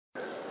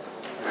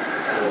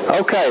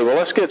Okay, well,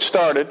 let's get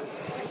started.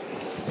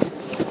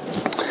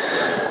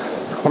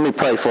 Let me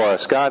pray for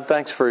us. God,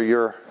 thanks for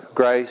your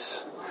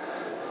grace,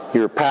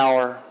 your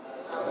power,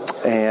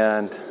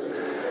 and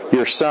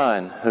your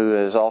Son, who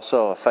is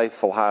also a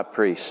faithful high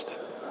priest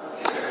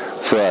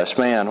for us.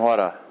 Man, what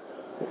a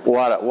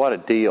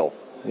deal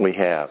we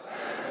have.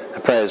 I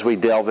pray as we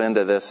delve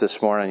into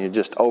this morning, you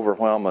just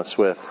overwhelm us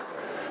with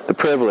the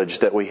privilege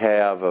that we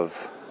have of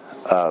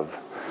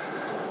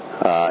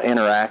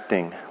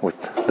interacting with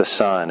the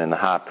Son and the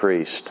High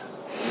Priest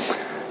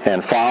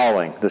and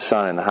following the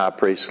Son and the High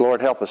Priest.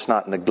 Lord, help us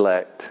not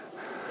neglect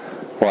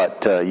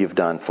what you've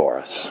done for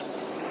us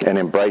and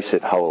embrace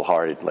it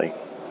wholeheartedly.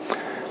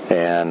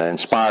 And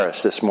inspire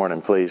us this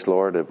morning, please,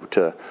 Lord,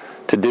 to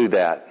do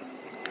that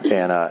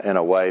in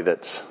a way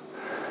that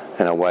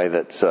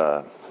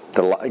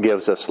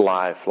gives us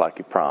life like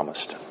you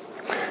promised.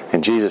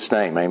 In Jesus'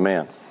 name,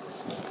 amen.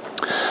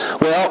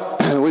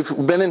 Well,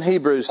 we've been in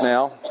Hebrews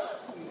now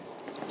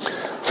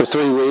for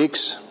 3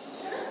 weeks,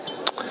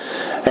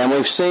 and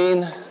we've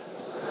seen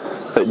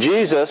that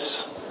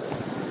Jesus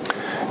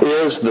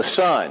is the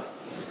Son.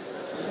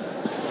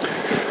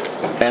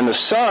 And the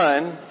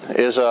Son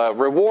is a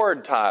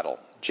reward title.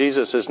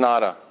 Jesus is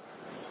not an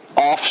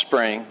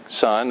offspring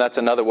son. That's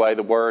another way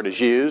the word is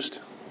used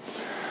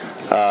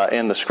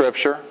in the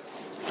Scripture.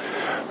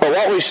 But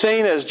what we've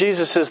seen is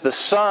Jesus is the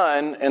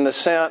Son in the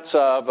sense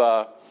of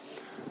a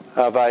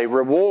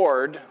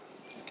reward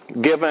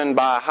given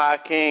by a high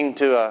king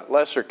to a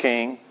lesser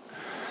king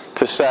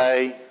to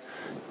say,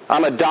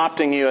 I'm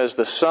adopting you as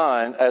the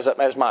Son,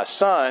 as my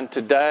Son.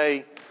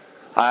 Today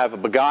I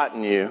have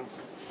begotten you.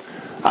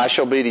 I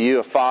shall be to you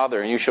a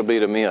father, and you shall be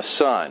to me a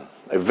son.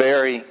 A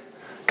very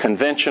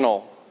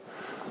conventional,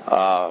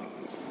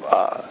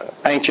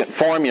 ancient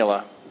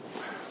formula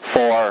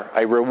for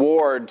a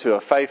reward to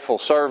a faithful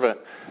servant,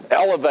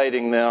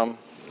 elevating them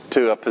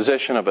to a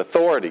position of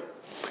authority.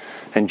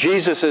 And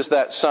Jesus is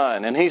that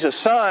Son, and He's a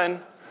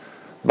Son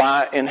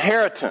by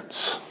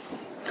inheritance.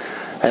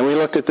 And we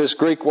looked at this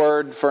Greek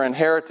word for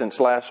inheritance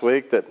last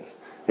week that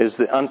is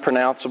the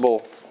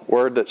unpronounceable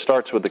word that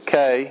starts with a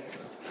K.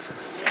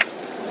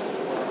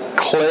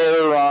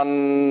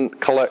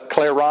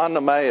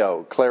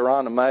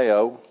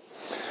 Kleronomeo.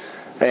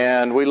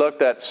 And we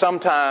looked at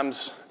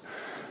sometimes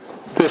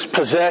this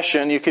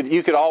possession, you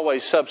could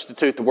always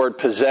substitute the word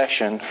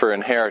possession for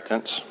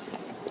inheritance.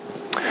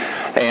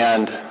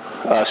 And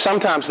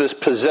sometimes this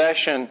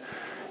possession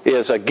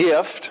is a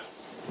gift,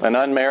 an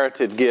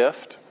unmerited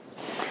gift,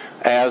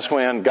 as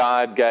when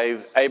God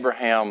gave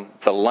Abraham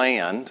the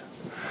land.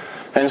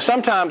 And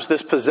sometimes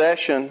this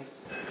possession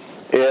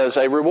is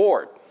a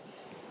reward.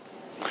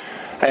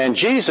 And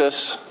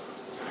Jesus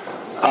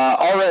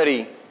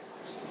already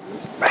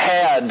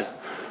had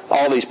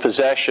all these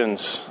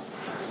possessions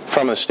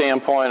from the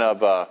standpoint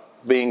of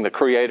being the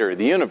creator of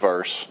the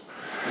universe.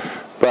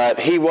 But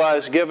He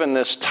was given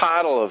this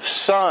title of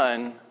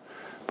Son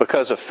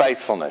because of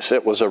faithfulness.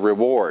 It was a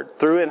reward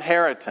through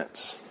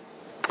inheritance.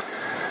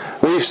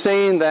 We've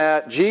seen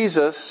that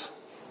Jesus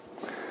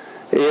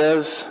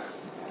has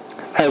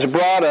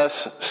brought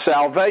us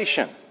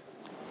salvation.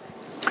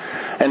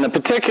 And the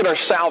particular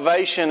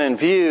salvation in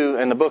view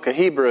in the book of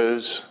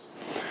Hebrews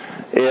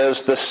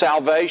is the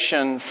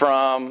salvation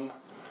from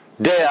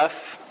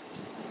death,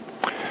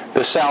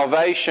 the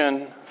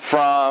salvation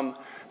from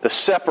the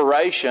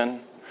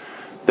separation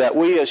that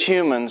we as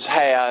humans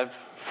have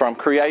from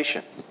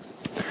creation.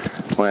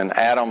 When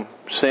Adam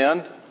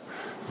sinned,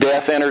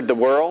 death entered the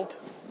world,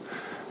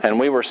 and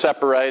we were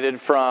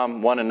separated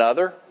from one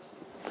another.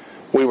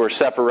 We were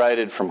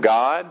separated from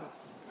God.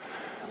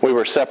 We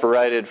were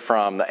separated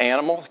from the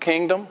animal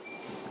kingdom.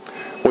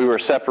 We were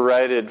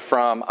separated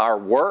from our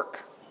work,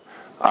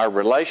 our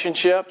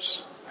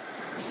relationships,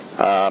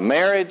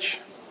 marriage.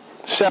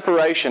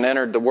 Separation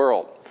entered the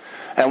world.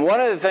 And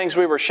one of the things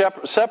we were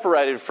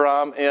separated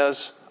from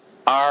is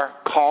our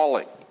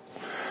calling.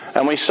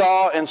 And we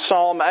saw in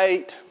Psalm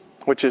 8,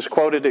 which is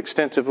quoted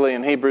extensively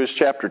in Hebrews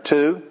chapter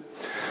 2,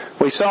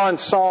 we saw in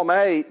Psalm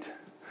 8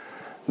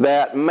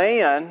 that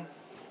man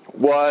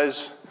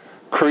was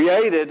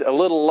created a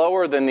little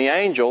lower than the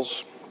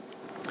angels,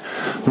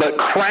 but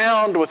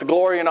crowned with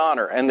glory and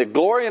honor. And the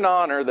glory and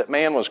honor that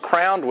man was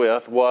crowned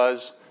with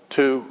was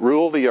to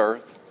rule the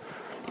earth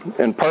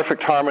in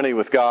perfect harmony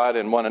with God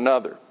and one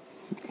another.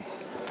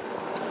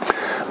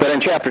 But in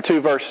chapter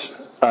 2, verse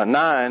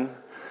 9,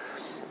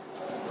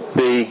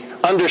 the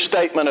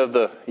understatement of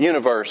the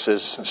universe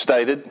is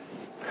stated.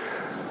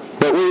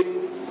 But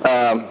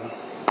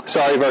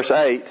verse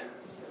 8.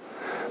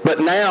 But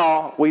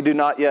now we do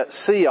not yet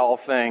see all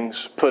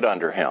things put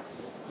under Him.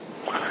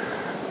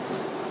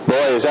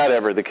 Boy, is that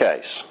ever the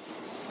case.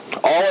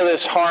 All of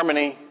this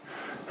harmony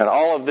and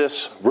all of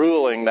this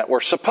ruling that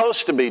we're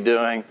supposed to be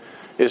doing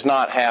is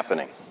not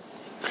happening.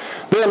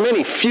 There are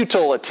many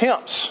futile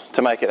attempts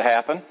to make it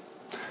happen,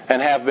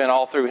 and have been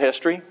all through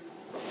history.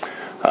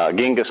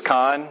 Genghis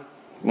Khan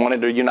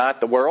wanted to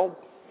unite the world.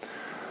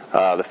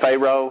 The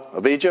Pharaoh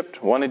of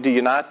Egypt wanted to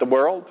unite the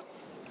world.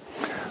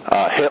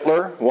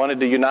 Hitler wanted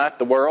to unite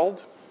the world.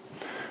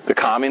 The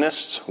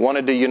communists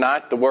wanted to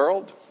unite the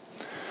world.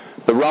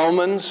 The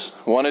Romans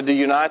wanted to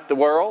unite the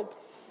world.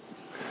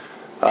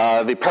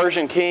 The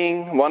Persian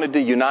king wanted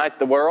to unite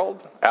the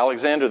world.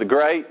 Alexander the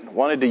Great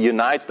wanted to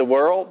unite the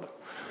world.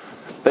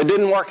 They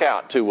didn't work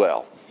out too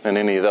well in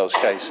any of those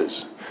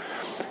cases.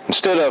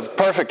 Instead of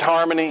perfect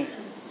harmony,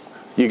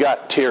 you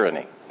got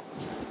tyranny.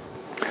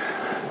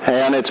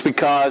 And it's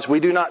because we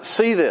do not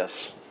see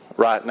this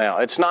right now.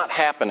 It's not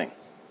happening.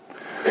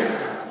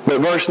 But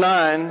verse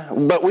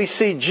 9, but we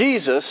see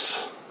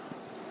Jesus,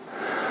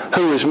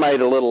 who was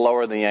made a little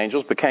lower than the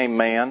angels, became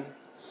man,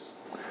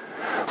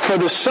 for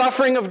the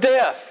suffering of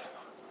death,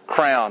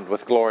 crowned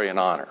with glory and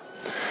honor.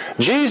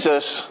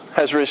 Jesus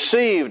has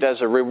received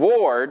as a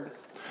reward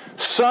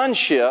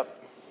sonship,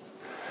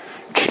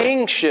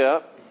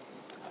 kingship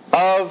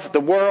of the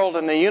world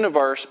and the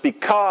universe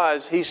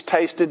because He's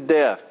tasted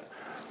death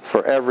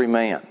for every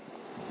man.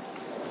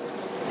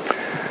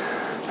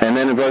 And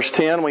then in verse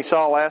 10 we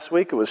saw last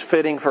week, it was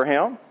fitting for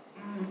Him,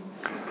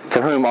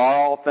 for whom are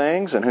all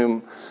things, and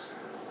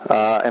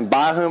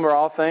by whom are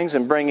all things,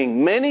 and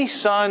bringing many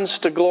sons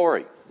to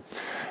glory.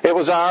 It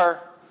was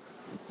our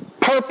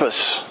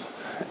purpose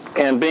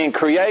in being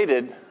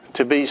created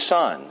to be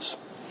sons,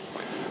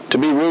 to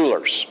be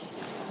rulers,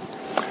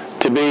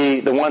 to be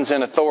the ones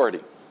in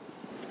authority.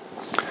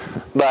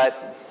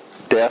 But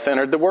death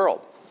entered the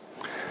world.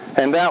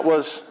 And that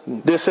was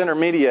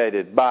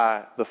disintermediated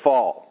by the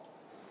fall.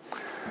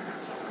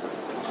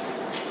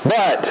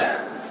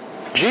 But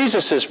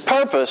Jesus'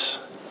 purpose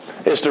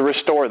is to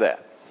restore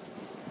that.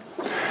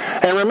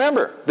 And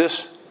remember,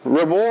 this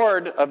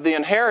reward of the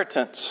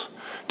inheritance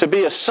to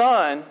be a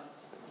son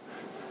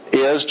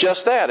is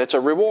just that. It's a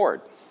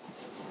reward.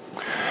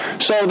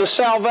 So the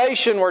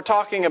salvation we're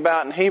talking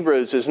about in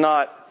Hebrews is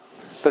not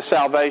the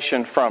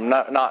salvation from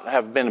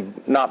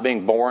not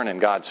being born in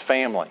God's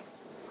family.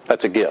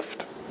 That's a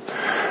gift.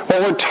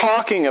 What we're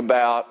talking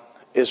about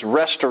is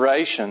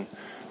restoration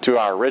to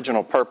our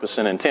original purpose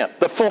and intent.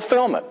 The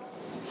fulfillment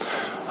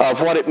of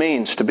what it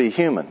means to be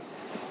human.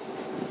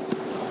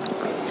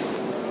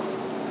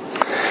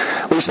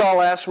 We saw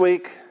last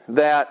week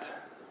that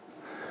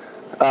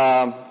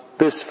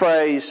this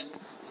phrase,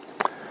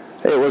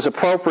 it was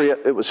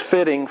appropriate, it was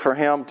fitting for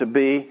Him to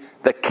be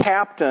the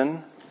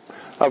captain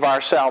of our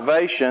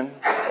salvation.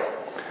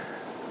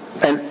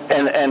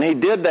 And He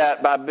did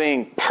that by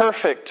being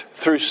perfect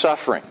through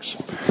sufferings.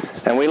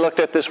 And we looked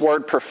at this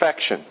word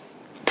perfection,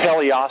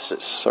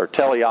 teleosis or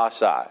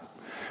teleosai.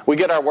 We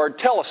get our word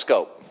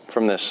telescope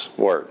from this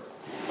word.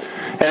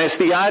 And it's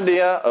the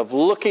idea of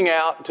looking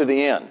out to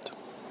the end,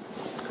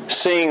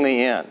 seeing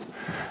the end.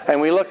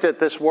 And we looked at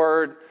this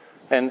word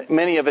and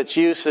many of its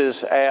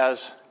uses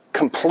as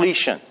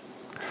completion,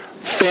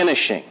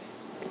 finishing.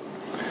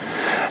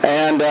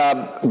 And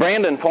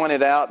Brandon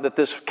pointed out that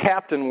this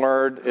captain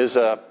word is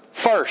a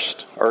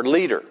first or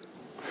leader.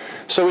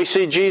 So we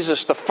see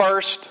Jesus the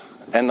first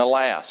and the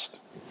last.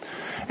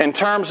 In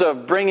terms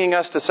of bringing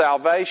us to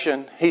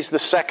salvation, He's the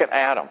second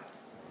Adam.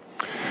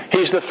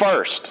 He's the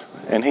first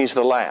and He's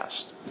the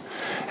last.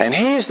 And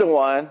He's the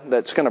one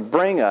that's going to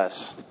bring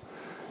us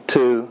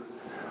to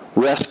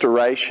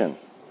restoration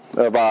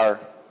of our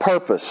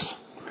purpose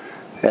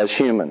as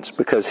humans,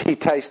 because He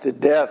tasted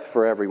death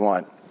for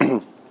everyone.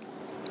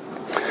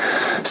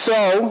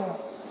 So,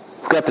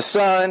 we've got the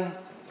Son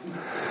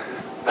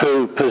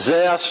who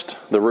possessed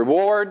the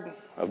reward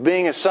of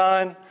being a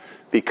son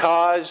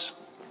because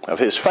of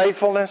His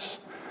faithfulness,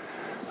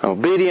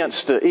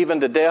 obedience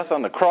even to death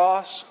on the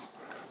cross.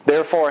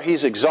 Therefore,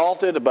 He's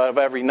exalted above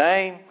every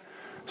name,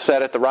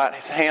 set at the right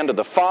hand of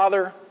the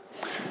Father,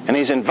 and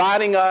He's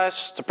inviting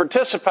us to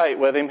participate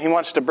with Him. He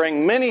wants to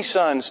bring many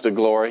sons to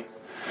glory,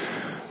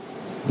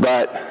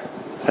 but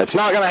it's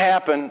not going to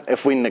happen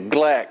if we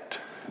neglect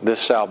this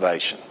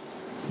salvation.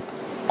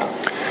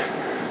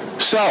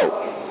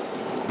 So,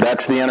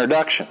 that's the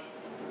introduction.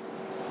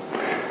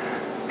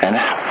 And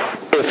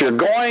if you're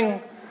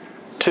going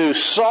to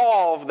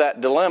solve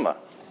that dilemma,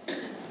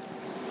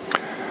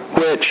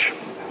 which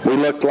we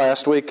looked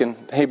last week in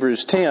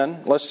Hebrews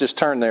 10, let's just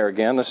turn there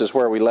again. This is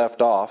where we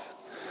left off.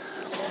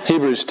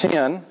 Hebrews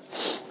 10,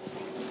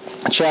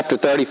 chapter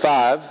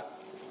 35,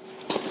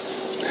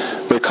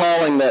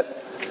 recalling that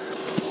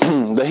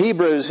the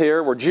Hebrews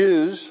here were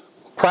Jews,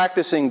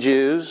 practicing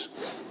Jews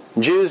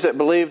that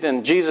believed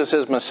in Jesus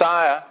as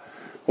Messiah.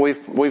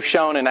 We've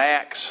shown in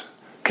Acts,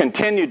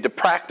 continued to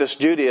practice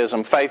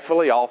Judaism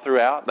faithfully all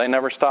throughout. They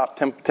never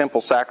stopped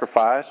temple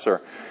sacrifice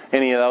or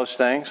any of those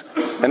things.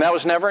 And that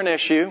was never an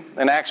issue.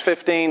 In Acts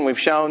 15, we've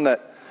shown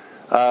that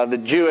the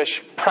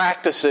Jewish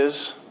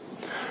practices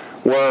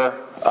were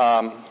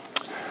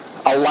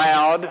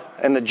allowed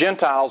and the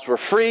Gentiles were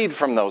freed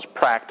from those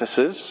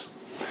practices.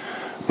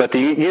 But the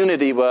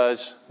unity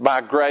was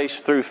by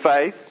grace through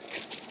faith.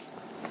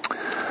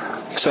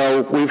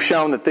 So we've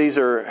shown that these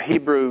are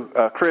Hebrew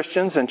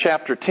Christians. In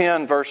chapter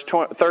 10, verse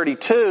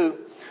 32,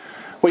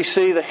 we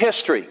see the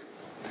history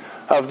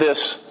of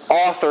this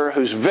author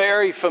who's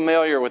very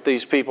familiar with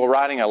these people,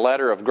 writing a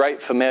letter of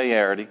great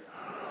familiarity.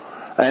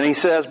 And he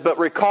says, "But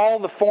recall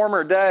the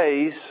former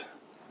days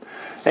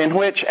in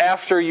which,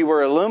 after you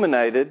were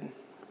illuminated,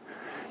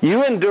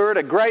 you endured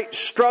a great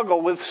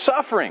struggle with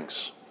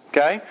sufferings.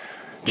 Okay?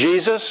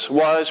 Jesus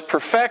was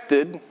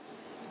perfected.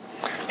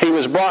 He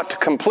was brought to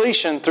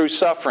completion through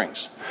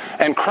sufferings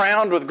and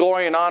crowned with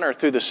glory and honor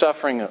through the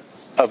suffering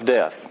of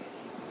death.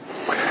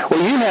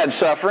 Well, you had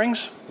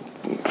sufferings,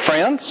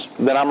 friends,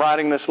 that I'm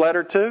writing this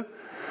letter to,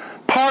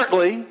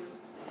 partly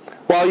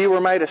while you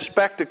were made a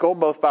spectacle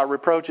both by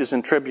reproaches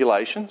and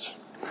tribulations,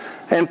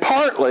 and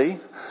partly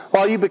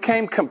while you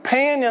became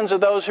companions of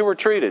those who were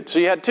treated. So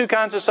you had two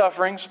kinds of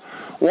sufferings.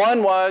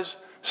 One was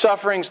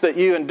sufferings that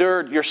you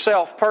endured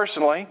yourself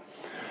personally,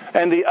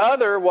 and the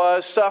other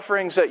was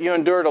sufferings that you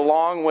endured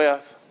along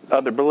with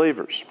other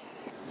believers.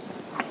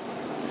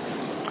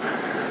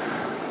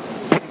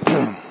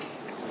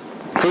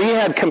 So you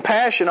had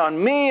compassion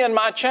on me and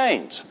my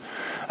chains.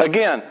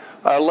 Again,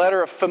 a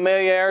letter of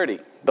familiarity.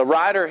 The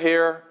writer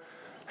here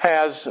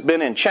has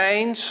been in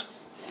chains,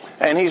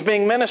 and he's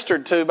being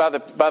ministered to by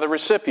the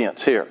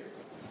recipients here.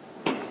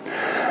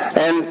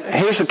 And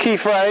here's the key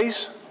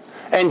phrase: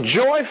 and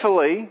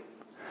joyfully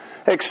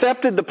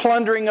accepted the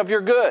plundering of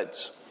your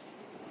goods.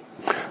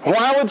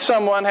 Why would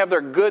someone have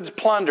their goods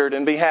plundered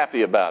and be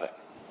happy about it?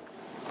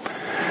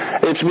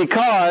 It's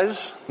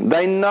because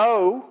they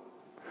know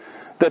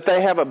that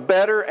they have a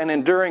better and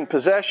enduring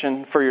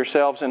possession for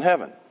yourselves in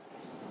heaven.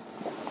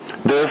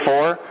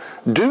 Therefore,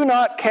 do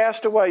not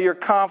cast away your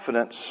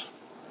confidence,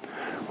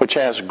 which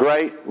has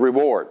great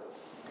reward.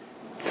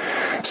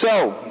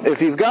 So,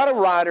 if you've got a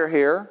writer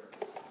here,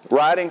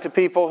 writing to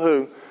people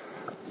who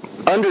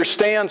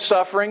understand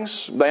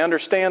sufferings, they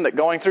understand that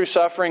going through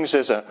sufferings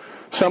is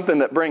something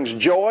that brings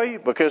joy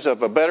because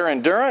of a better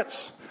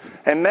endurance,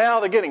 and now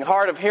they're getting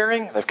hard of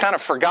hearing, they've kind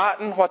of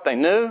forgotten what they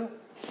knew,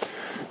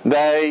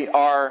 they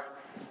are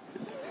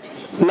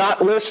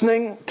not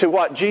listening to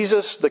what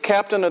Jesus, the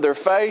captain of their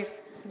faith,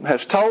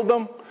 has told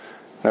them.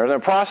 They're in the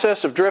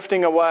process of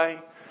drifting away.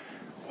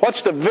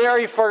 What's the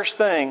very first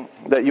thing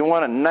that you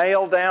want to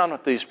nail down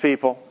with these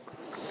people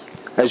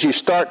as you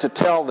start to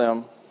tell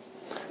them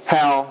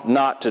how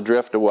not to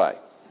drift away?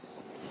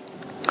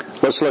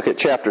 Let's look at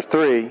chapter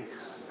 3,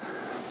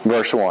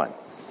 verse 1.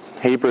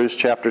 Hebrews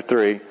chapter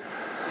 3,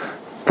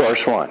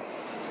 verse 1.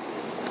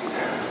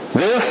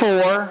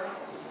 Therefore,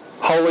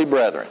 holy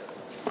brethren.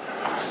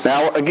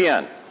 Now,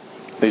 again,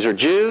 these are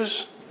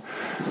Jews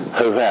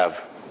who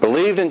have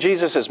believed in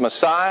Jesus as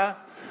Messiah.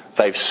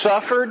 They've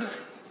suffered.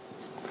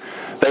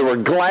 They were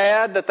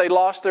glad that they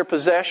lost their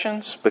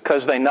possessions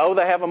because they know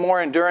they have a more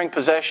enduring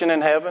possession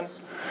in heaven.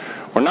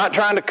 We're not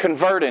trying to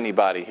convert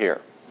anybody here.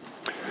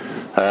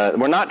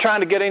 We're not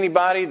trying to get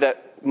anybody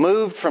that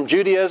moved from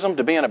Judaism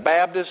to being a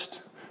Baptist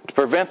to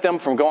prevent them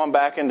from going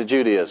back into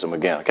Judaism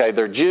again. Okay,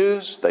 they're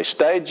Jews. They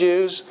stayed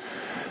Jews.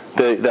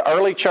 The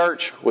early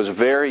church was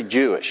very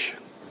Jewish.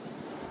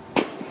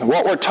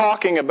 What we're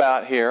talking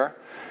about here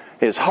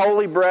is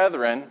holy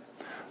brethren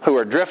who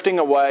are drifting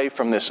away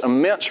from this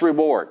immense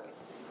reward.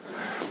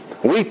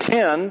 We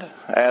tend,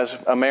 as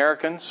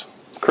Americans,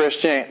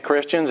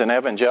 Christians and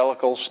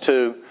evangelicals,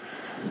 to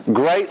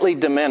greatly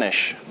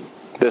diminish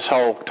this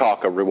whole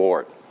talk of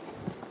reward.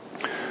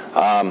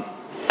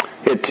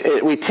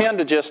 We tend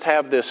to just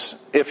have this,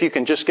 if you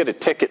can just get a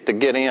ticket to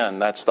get in,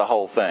 that's the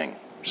whole thing,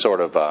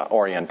 sort of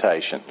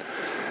orientation.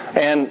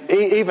 And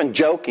even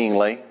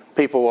jokingly,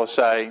 people will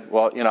say,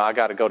 well, I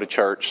got to go to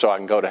church so I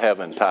can go to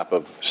heaven type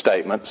of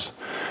statements.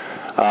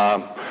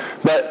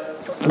 But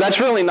that's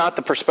really not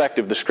the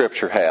perspective the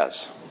Scripture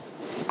has.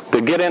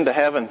 The get into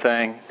heaven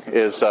thing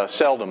is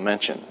seldom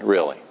mentioned,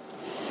 really.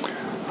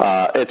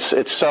 It's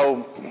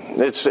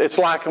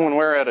like when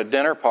we're at a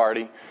dinner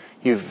party,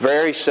 you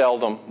very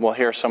seldom will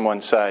hear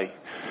someone say,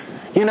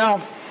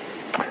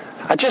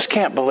 I just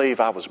can't believe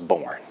I was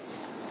born.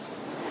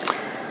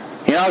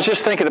 I was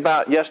just thinking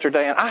about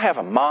yesterday, and I have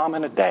a mom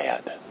and a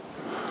dad.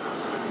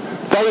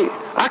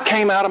 I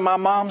came out of my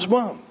mom's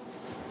womb.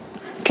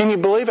 Can you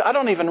believe it? I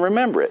don't even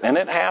remember it, and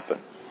it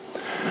happened.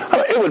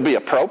 It would be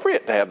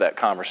appropriate to have that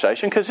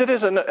conversation because it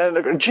is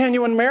a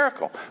genuine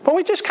miracle. But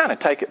we just kind of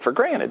take it for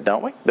granted,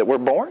 don't we, that we're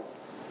born?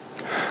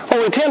 What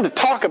we tend to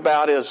talk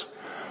about is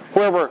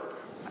where we're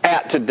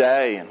at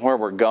today and where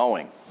we're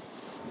going.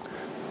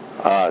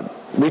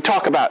 We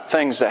talk about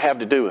things that have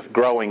to do with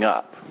growing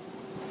up.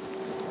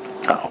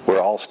 We're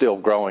all still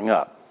growing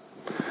up.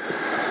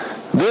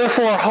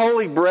 Therefore,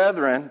 holy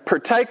brethren,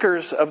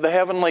 partakers of the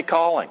heavenly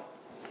calling.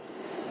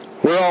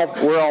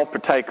 We're all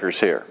partakers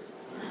here.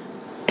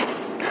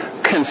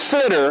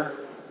 Consider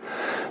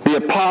the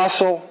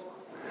apostle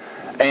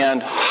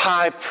and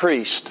high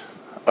priest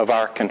of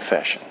our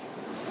confession.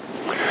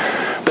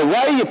 The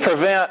way you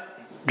prevent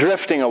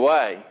drifting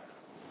away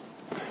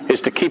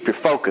is to keep your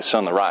focus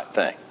on the right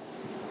thing.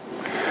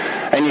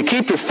 And you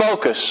keep your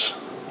focus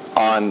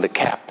on the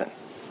captain.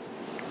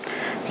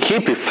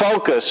 Keep your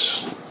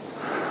focus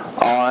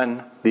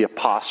on the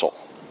apostle,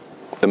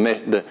 the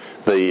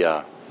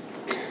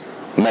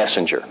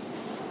messenger.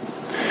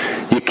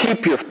 You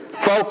keep your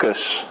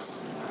focus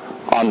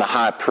on the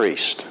high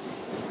priest.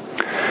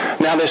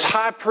 Now, this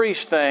high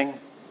priest thing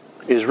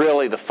is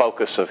really the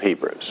focus of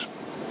Hebrews.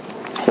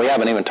 We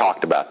haven't even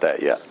talked about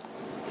that yet.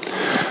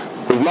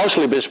 We've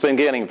mostly just been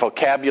getting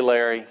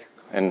vocabulary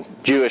and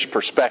Jewish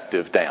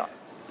perspective down.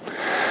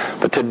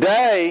 But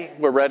today,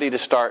 we're ready to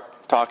start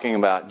talking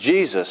about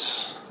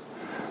Jesus,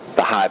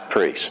 the high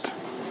priest.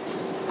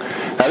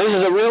 Now, this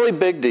is a really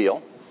big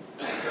deal.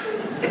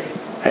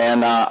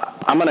 And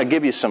I'm going to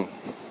give you some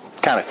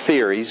kind of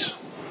theories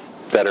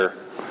that are,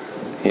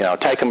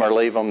 take them or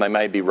leave them. They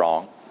may be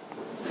wrong.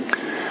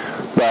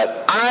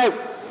 But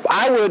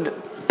I would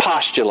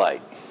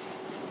postulate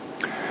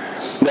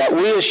that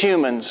we as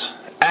humans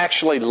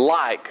actually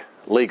like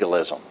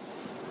legalism.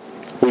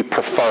 We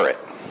prefer it.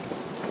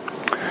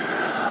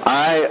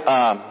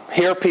 I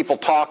hear people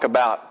talk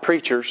about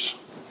preachers,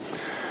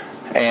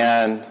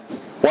 and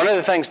one of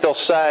the things they'll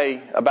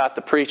say about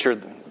the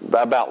preacher,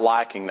 about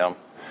liking them,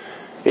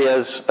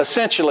 is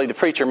essentially the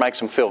preacher makes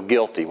them feel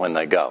guilty when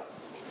they go.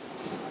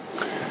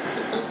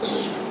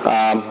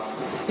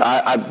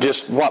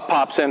 What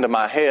pops into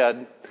my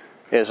head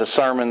is a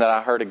sermon that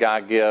I heard a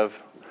guy give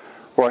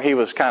where he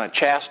was kind of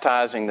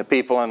chastising the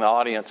people in the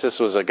audience. This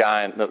was a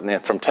guy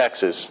from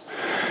Texas.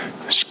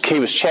 He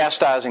was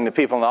chastising the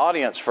people in the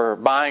audience for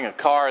buying a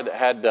car that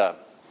had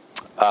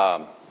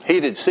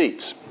heated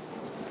seats.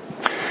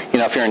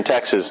 If you're in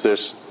Texas,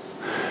 there's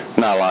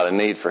not a lot of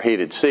need for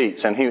heated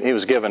seats. And he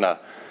was given a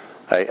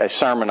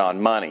sermon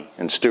on money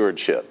and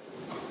stewardship.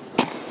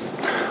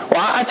 Well,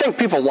 I think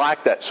people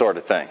like that sort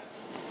of thing.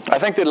 I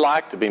think they'd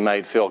like to be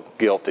made feel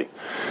guilty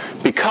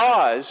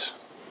because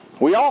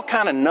we all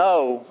kind of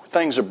know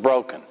things are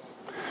broken.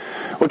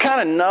 We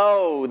kind of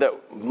know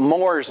that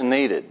more is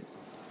needed.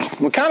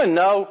 We kind of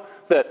know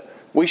that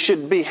we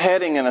should be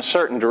heading in a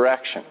certain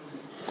direction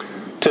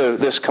to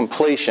this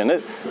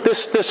completion.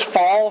 This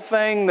fall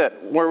thing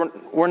that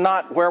we're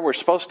not where we're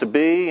supposed to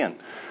be,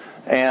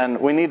 and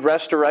we need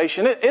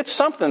restoration. It's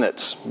something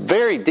that's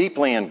very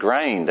deeply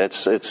ingrained.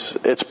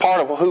 It's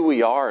part of who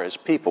we are as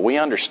people. We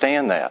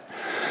understand that.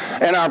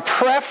 And our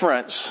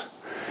preference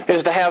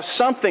is to have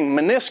something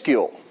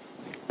minuscule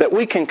that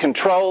we can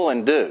control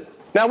and do.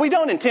 Now, we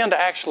don't intend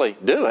to actually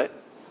do it.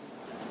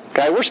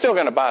 Okay, we're still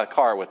going to buy a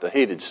car with the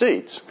heated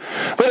seats.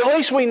 But at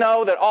least we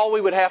know that all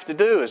we would have to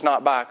do is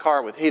not buy a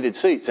car with heated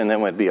seats, and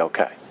then we'd be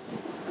okay.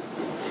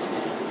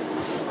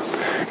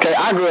 Okay,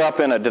 I grew up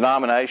in a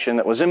denomination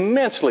that was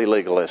immensely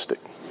legalistic.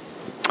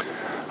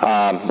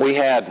 We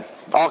had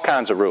all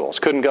kinds of rules.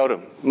 Couldn't go to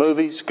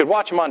movies. Could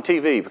watch them on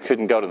TV, but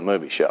couldn't go to the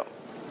movie show.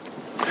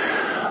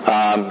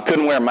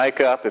 Couldn't wear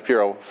makeup if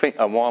you're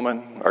a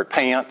woman, or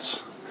pants.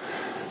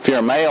 If you're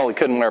a male, you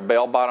couldn't wear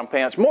bell-bottom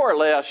pants. More or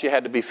less, you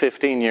had to be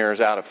 15 years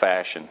out of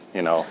fashion.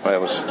 It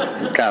was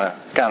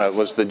kind of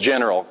was the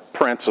general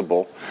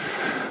principle.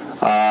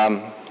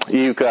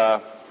 You,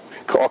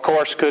 of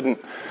course, couldn't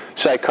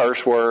say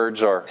curse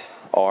words or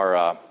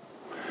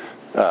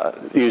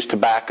use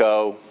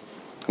tobacco,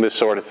 this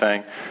sort of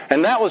thing.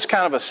 And that was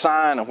kind of a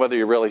sign of whether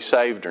you're really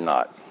saved or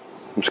not.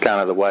 It was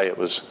kind of the way it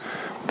was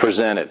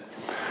presented.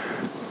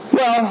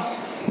 Well,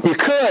 you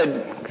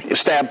could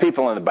stab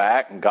people in the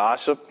back and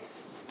gossip.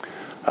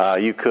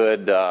 You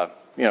could,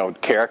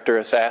 character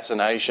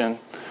assassination.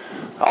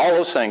 All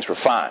those things were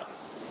fine.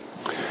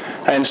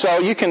 And so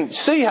you can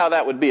see how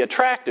that would be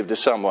attractive to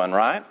someone,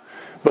 right?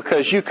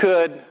 Because you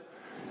could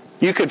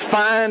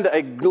find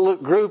a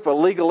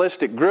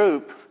legalistic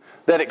group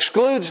that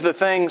excludes the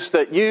things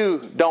that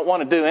you don't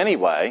want to do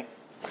anyway,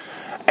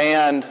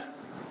 and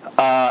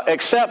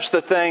accepts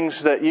the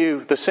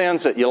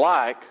sins that you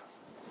like,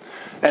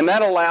 and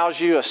that allows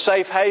you a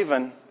safe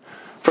haven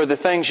for the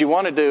things you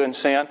want to do in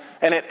sin,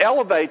 and it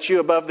elevates you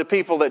above the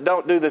people that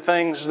don't do the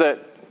things that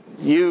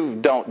you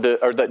don't do,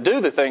 or that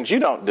do the things you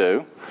don't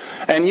do,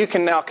 and you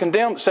can now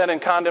set in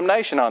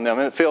condemnation on them,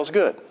 and it feels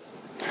good.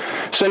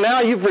 So now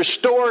you've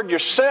restored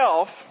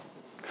yourself.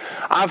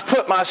 I've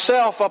put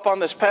myself up on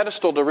this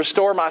pedestal to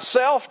restore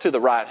myself to the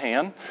right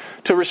hand,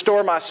 to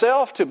restore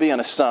myself to being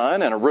a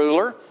son and a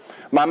ruler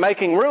by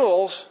making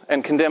rules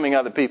and condemning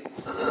other people.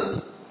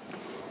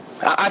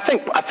 I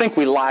think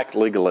we like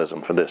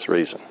legalism for this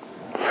reason.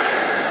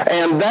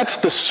 And that's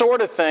the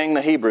sort of thing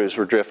the Hebrews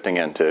were drifting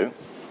into.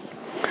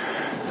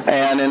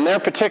 And in their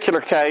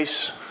particular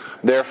case,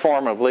 their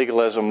form of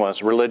legalism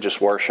was religious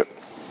worship,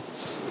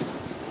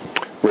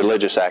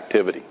 religious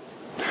activity.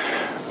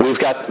 We've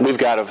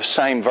got a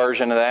same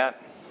version of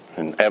that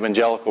in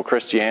evangelical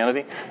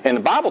Christianity. In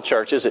the Bible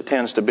churches, it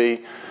tends to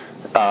be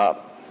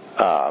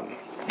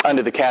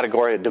under the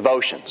category of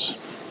devotions.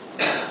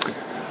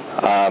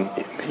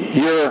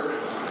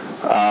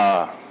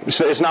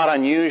 It's not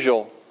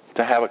unusual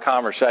to have a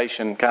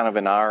conversation kind of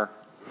in our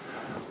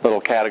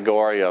little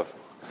category of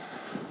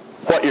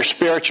what your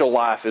spiritual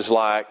life is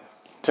like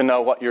to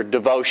know what your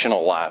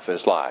devotional life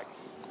is like.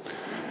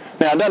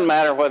 Now, it doesn't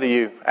matter whether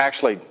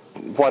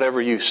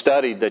whatever you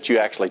studied that you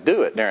actually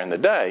do it during the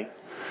day.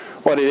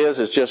 What it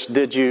is just,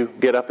 did you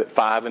get up at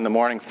 5 in the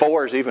morning?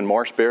 4 is even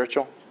more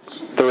spiritual.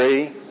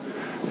 3,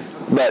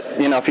 But,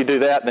 if you do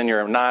that, then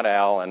you're a night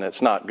owl, and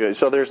it's not good.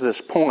 So there's this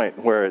point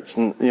where it's,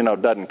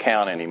 doesn't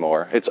count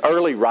anymore. It's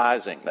early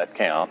rising that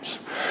counts.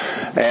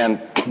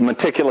 And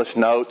meticulous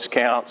notes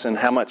counts, and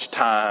how much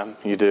time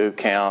you do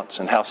counts,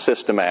 and how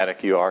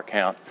systematic you are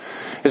counts.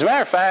 As a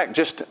matter of fact,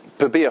 just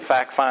to be a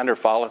fact finder,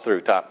 follow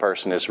through type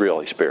person is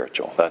really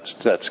spiritual.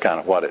 That's kind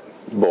of what it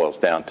boils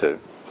down to.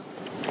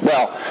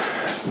 Well,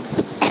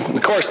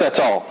 of course, that's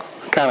all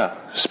kind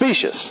of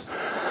specious.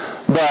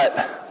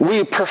 But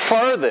we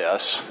prefer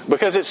this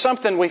because it's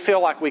something we feel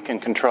like we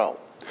can control.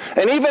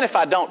 And even if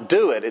I don't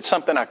do it, it's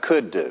something I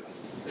could do.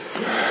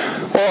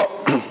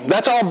 Well,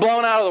 that's all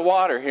blown out of the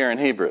water here in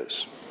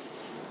Hebrews.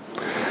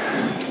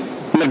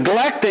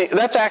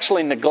 That's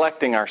actually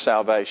neglecting our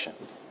salvation.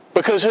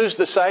 Because who's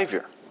the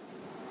Savior?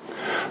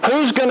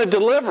 Who's going to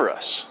deliver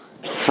us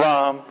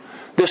from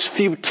this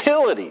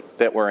futility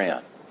that we're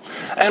in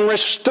and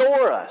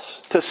restore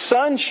us to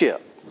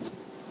sonship?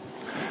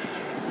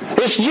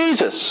 It's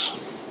Jesus.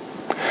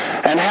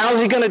 And how's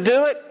He going to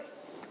do it?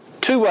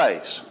 2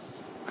 ways.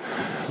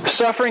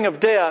 Suffering of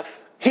death,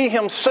 He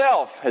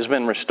Himself has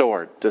been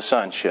restored to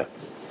sonship.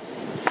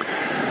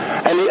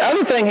 And the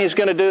other thing He's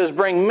going to do is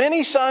bring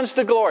many sons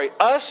to glory.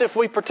 Us if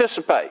we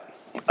participate.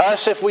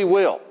 Us if we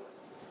will.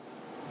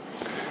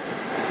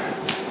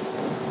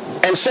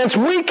 And since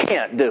we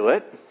can't do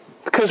it,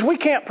 because we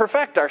can't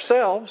perfect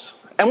ourselves,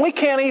 and we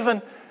can't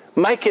even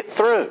make it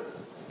through,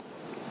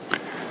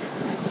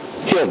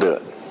 He'll do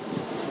it.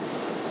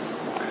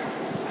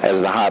 As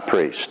the high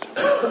priest.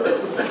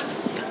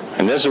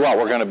 And this is what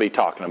we're going to be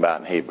talking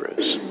about in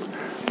Hebrews.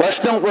 Let's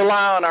don't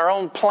rely on our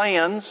own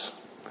plans.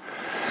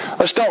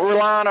 Let's don't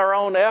rely on our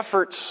own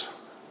efforts.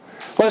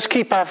 Let's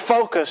keep our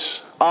focus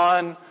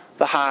on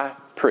the high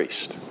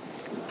priest.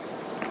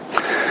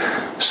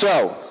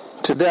 So,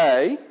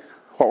 today,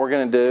 what we're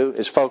going to do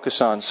is focus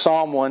on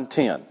Psalm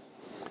 110.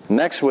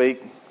 Next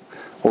week,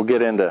 we'll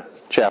get into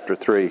chapter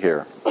 3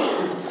 here.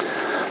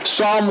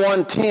 Psalm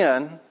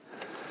 110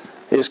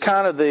 is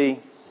kind of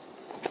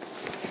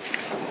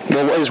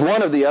is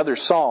one of the other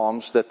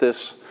psalms that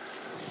this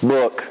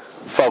book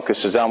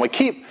focuses on.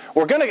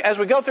 As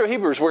we go through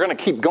Hebrews, we're going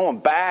to keep going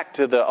back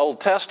to the Old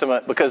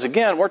Testament because,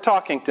 again,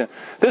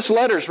 this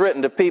letter's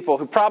written to people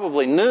who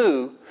probably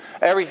knew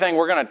everything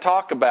we're going to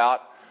talk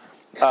about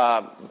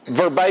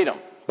verbatim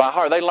by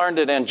heart. They learned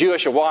it in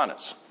Jewish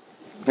Awanas.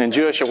 In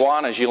Jewish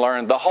Awanas, you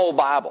learn the whole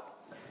Bible,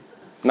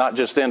 not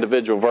just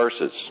individual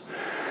verses.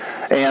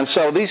 And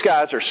so these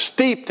guys are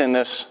steeped in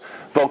this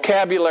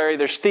vocabulary.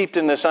 They're steeped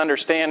in this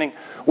understanding.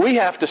 We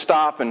have to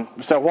stop and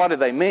say, what do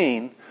they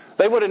mean?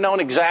 They would have known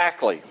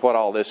exactly what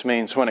all this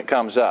means when it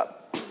comes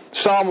up.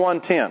 Psalm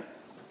 110.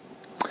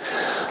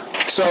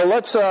 So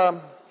let's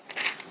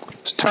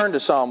turn to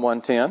Psalm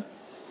 110,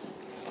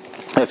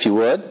 if you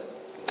would.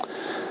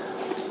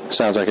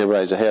 Sounds like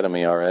everybody's ahead of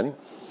me already.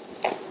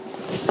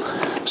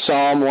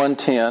 Psalm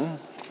 110.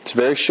 It's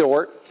very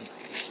short.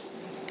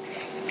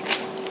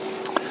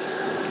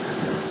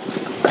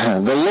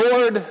 The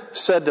Lord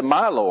said to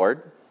my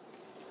Lord,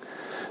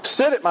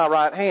 sit at my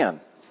right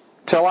hand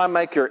till I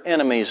make your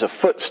enemies a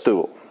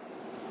footstool.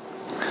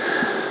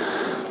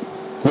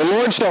 The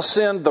Lord shall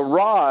send the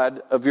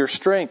rod of your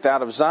strength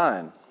out of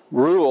Zion,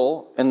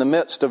 rule in the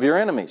midst of your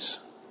enemies.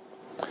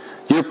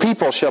 Your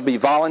people shall be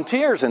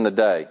volunteers in the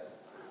day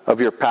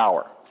of your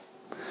power.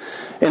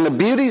 In the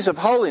beauties of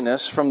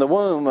holiness from the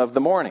womb of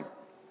the morning,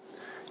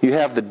 you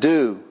have the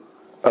dew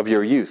of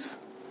your youth.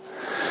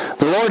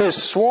 The Lord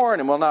has sworn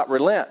and will not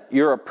relent.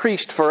 You're a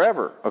priest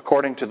forever,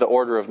 according to the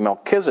order of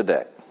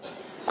Melchizedek.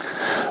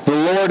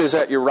 The Lord is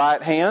at your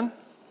right hand.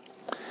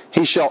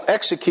 He shall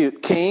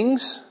execute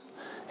kings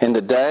in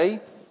the day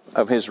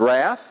of His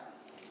wrath.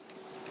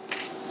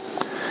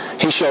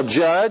 He shall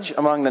judge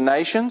among the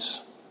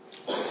nations.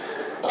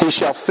 He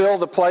shall fill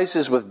the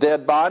places with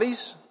dead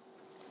bodies.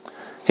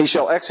 He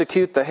shall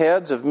execute the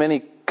heads of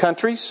many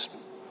countries.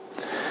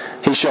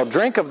 He shall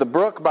drink of the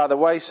brook by the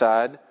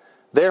wayside.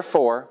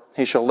 Therefore,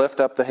 He shall lift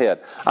up the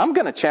head. I'm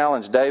going to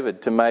challenge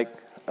David to make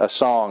a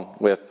song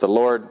with the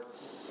Lord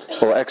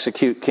will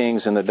execute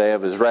kings in the day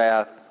of His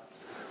wrath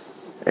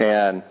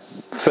and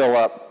fill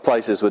up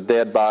places with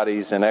dead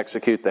bodies and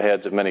execute the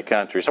heads of many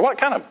countries. So what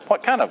kind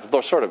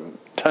of sort of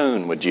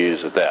tune would you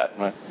use with that?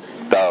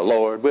 The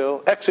Lord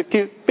will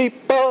execute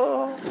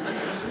people,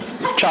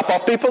 chop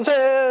off people's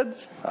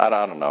heads. I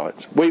don't know.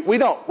 We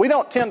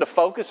don't tend to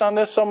focus on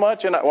this so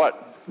much.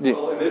 What?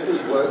 Well, and this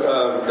is what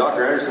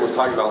Dr. Anderson was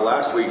talking about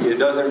last week. It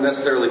doesn't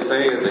necessarily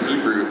say in the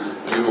Hebrew,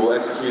 you will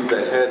execute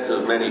the heads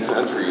of many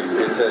countries.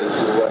 It says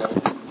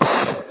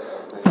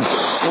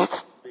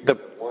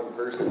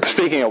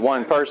Speaking of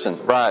one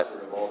person, right.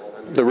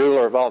 The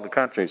ruler of all the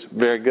countries.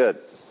 Very good.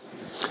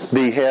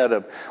 The head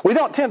of... We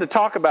don't tend to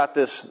talk about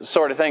this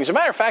sort of thing. As a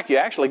matter of fact, you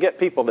actually get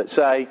people that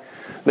say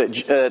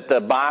that the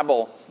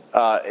Bible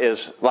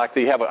is like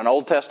you have an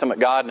Old Testament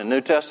God and a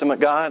New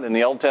Testament God, and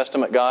the Old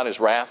Testament God is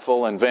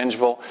wrathful and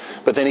vengeful,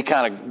 but then He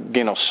kind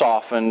of,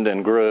 softened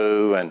and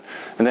grew, and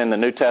then the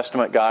New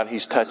Testament God,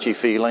 He's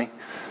touchy-feely.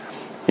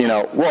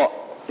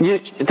 You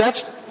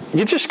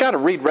just got to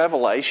read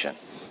Revelation.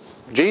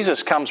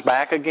 Jesus comes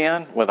back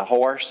again with a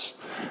horse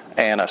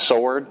and a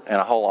sword and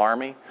a whole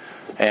army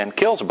and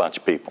kills a bunch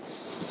of people.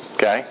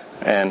 Okay?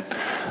 And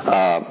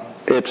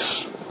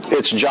it's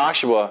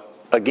Joshua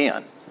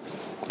again.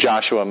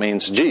 Joshua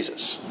means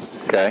Jesus.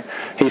 Okay?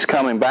 He's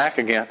coming back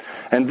again.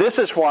 And this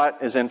is what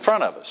is in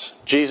front of us.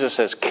 Jesus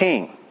as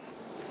King.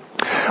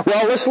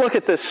 Well, let's look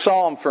at this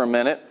psalm for a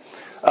minute.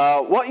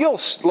 What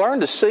you'll learn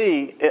to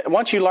see,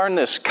 once you learn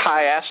this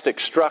chiastic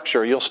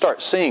structure, you'll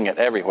start seeing it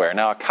everywhere.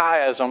 Now, a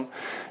chiasm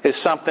is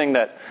something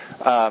that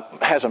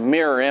has a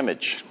mirror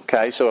image.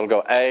 Okay, so it'll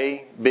go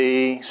A,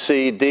 B,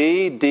 C,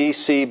 D, D,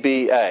 C,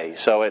 B, A.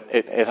 So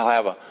it'll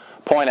have a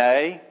point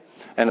A,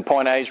 and the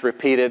point A is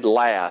repeated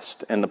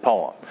last in the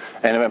poem.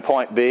 And then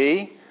point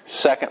B,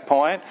 second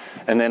point,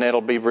 and then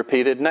it'll be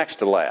repeated next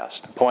to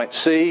last. Point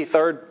C,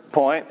 third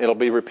point, it'll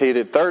be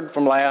repeated third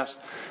from last.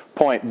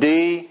 Point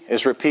D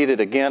is repeated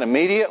again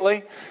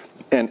immediately,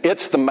 and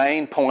it's the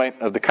main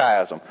point of the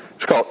chiasm.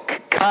 It's called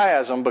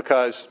chiasm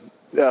because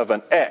of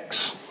an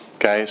X.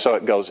 Okay, so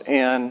it goes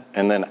in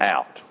and then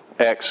out.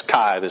 X,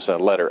 chi is a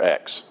letter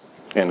X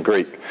in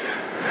Greek.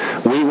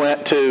 We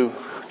went to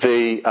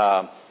the,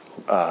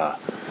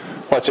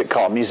 what's it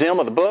called? Museum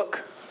of the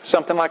Book?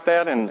 Something like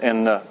that?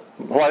 And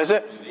what is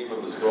it? Museum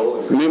of the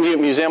Scroll.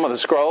 Museum of the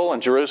Scroll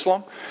in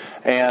Jerusalem.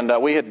 And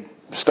we had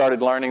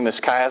started learning this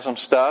chiasm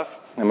stuff.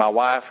 And my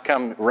wife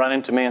come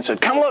running to me and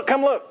said, come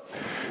look.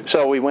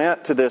 So we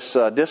went to this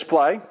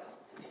display,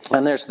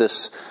 and there's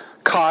this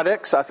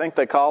codex, I think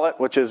they call it,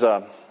 which is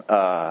a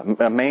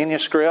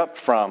manuscript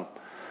from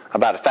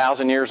about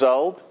 1,000 years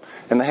old.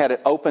 And they had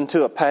it open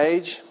to a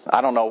page.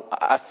 I don't know.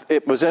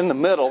 It was in the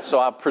middle, so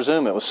I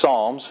presume it was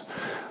Psalms.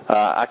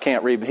 I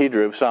can't read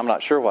Hebrew, so I'm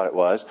not sure what it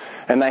was.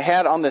 And they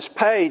had on this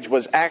page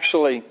was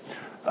actually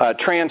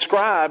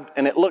transcribed,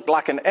 and it looked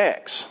like an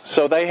X.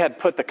 So they had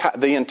put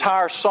the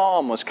entire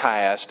psalm was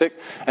chiastic,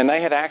 and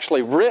they had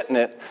actually written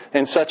it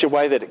in such a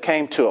way that it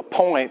came to a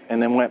point and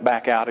then went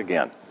back out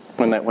again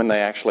when they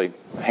actually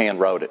hand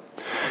wrote it.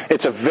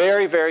 It's a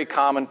very, very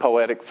common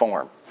poetic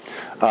form.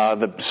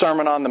 The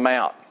Sermon on the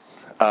Mount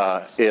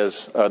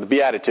the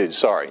Beatitudes,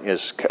 is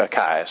a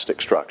chiastic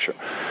structure.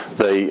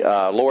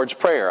 The Lord's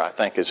Prayer, I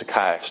think, is a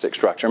chiastic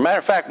structure. Matter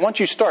of fact,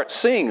 once you start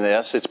seeing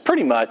this, it's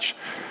pretty much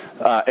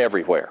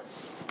everywhere.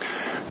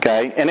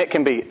 Okay, and it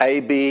can be A,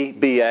 B,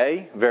 B,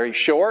 A, very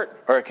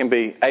short, or it can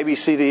be A, B,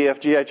 C, D, E, F,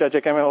 G, H, I, J,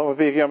 K, L, M, N, O,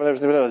 P, Q, R, S,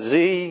 T, U, V, W, X, Y,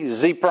 Z,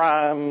 Z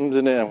primes,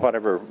 and then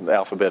whatever the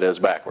alphabet is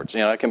backwards.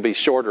 It can be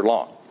short or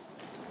long.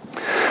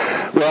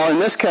 Well, in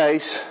this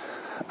case,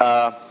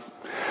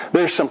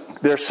 there's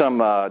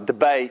some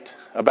debate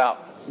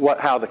about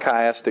how the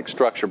chiastic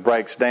structure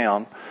breaks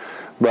down,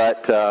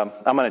 but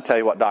I'm going to tell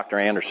you what Dr.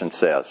 Anderson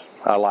says.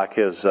 I like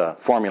his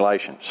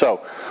formulation.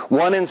 So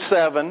 1 and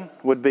 7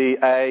 would be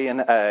A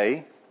and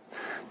A.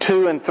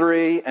 2 and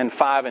 3 and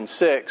 5 and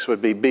 6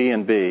 would be B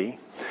and B.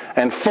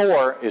 And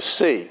 4 is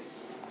C.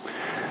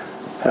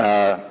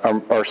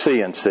 Or C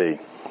and C,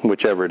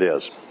 whichever it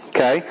is.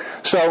 Okay?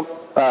 So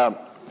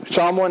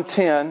Psalm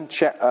 110,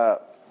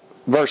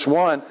 verse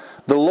 1,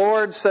 the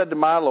Lord said to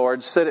my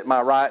Lord, sit at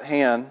my right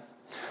hand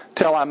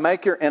till I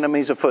make your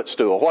enemies a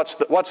footstool. What's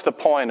the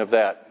point of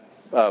that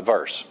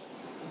verse?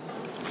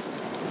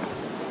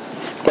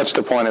 What's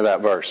the point of that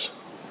verse?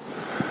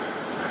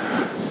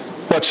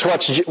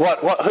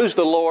 Who's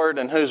the Lord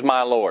and who's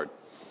my Lord?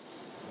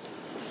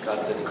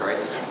 God said to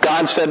Christ.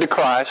 God said to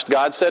Christ.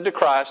 God said to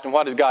Christ. And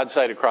what did God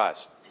say to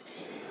Christ?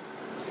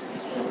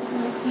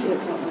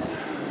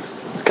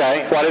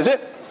 Okay, what is it?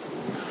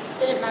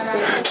 Sit at my right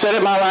hand. Sit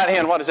at my right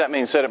hand. What does that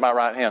mean, sit at my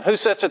right hand? Who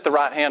sits at the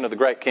right hand of the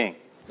great King?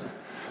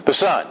 The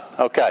Son.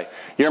 Okay.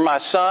 You're my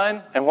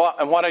son, and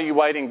what are you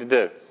waiting to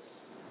do?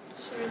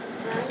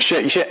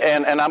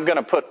 And I'm going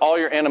to put all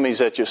your enemies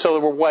at you. So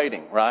we're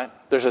waiting, right?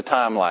 There's a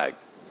time lag.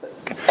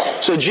 Okay.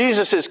 So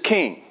Jesus is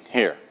king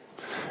here,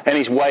 and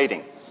he's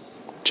waiting.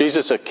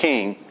 Jesus is a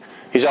king.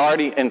 He's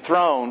already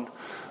enthroned,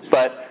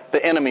 but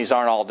the enemies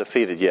aren't all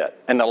defeated yet.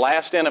 And the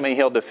last enemy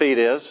he'll defeat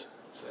is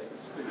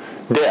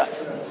death.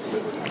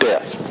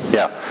 Death.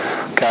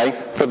 Yeah. Okay.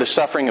 For the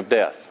suffering of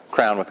death,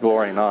 crowned with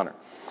glory and honor.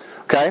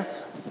 Okay.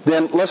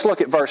 Then let's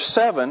look at verse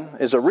 7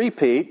 is a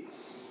repeat.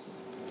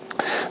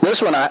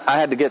 This one I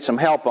had to get some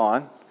help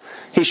on.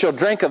 He shall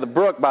drink of the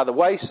brook by the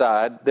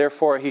wayside,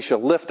 therefore he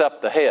shall lift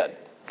up the head.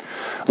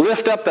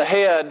 Lift up the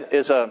head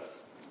is an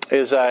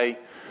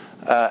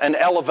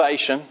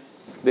elevation.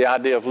 The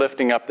idea of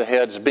lifting up the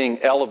head is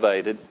being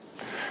elevated.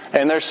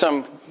 And there's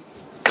some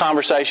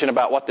conversation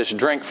about what this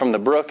drink from the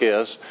brook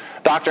is.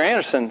 Dr.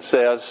 Anderson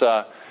says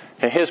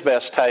his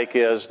best take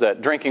is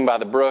that drinking by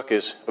the brook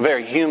is a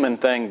very human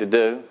thing to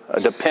do, a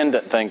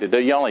dependent thing to do.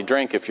 You only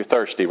drink if you're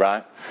thirsty,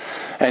 right?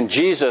 And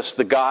Jesus,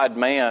 the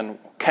God-man,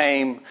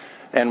 came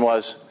and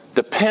was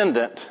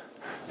dependent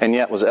and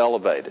yet was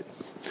elevated.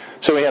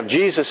 So we have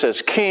Jesus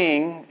as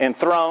king,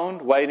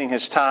 enthroned, waiting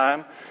his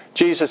time.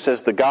 Jesus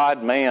as the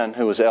God-man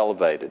who was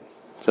elevated.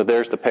 So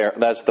that's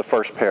the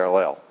first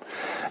parallel.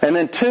 And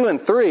then 2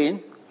 and 3,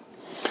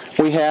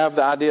 we have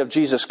the idea of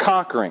Jesus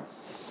conquering.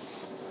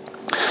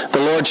 The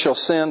Lord shall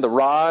send the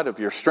rod of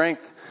your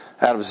strength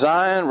out of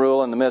Zion,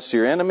 rule in the midst of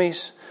your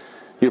enemies.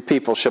 Your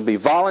people shall be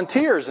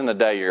volunteers in the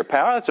day of your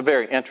power. That's a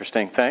very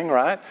interesting thing,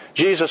 right?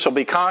 Jesus will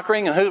be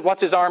conquering, and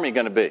what's his army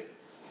going to be?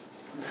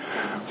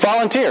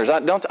 Volunteers.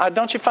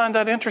 Don't you find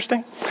that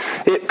interesting?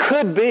 It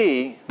could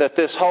be that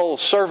this whole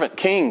servant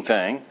king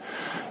thing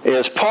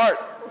is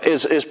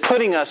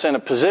putting us in a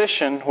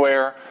position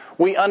where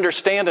we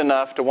understand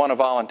enough to want to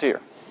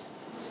volunteer.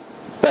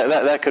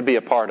 That could be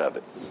a part of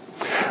it.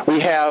 We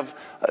have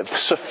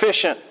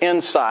sufficient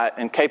insight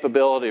and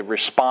capability of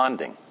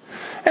responding.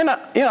 And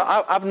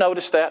I've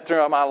noticed that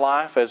throughout my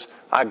life as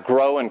I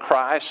grow in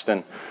Christ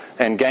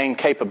and gain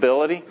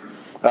capability.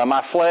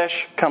 My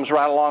flesh comes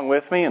right along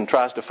with me and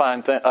tries to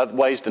find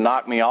ways to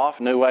knock me off,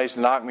 new ways to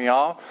knock me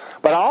off.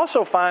 But I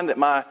also find that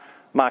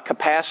my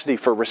capacity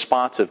for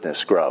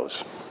responsiveness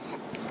grows.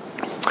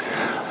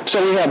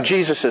 So we have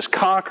Jesus as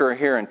conqueror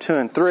here in 2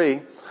 and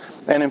 3.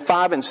 And in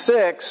 5 and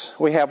 6,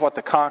 we have what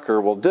the conqueror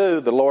will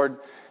do. The Lord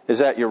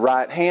is at your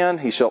right hand.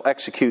 He shall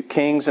execute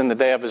kings in the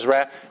day of his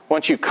wrath.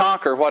 Once you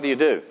conquer, what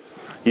do?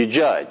 You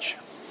judge.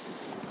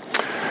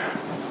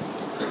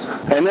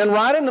 And then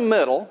right in the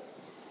middle,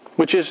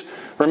 which is,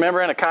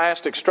 remember in a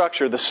chiastic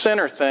structure, the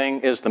center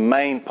thing is the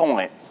main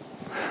point.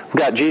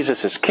 We've got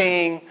Jesus as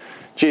king,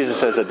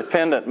 Jesus as a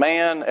dependent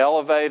man,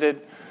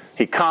 elevated.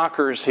 He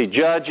conquers, he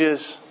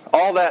judges.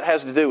 All that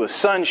has to do with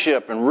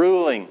sonship and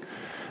ruling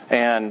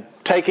and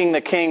taking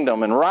the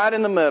kingdom. And right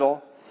in the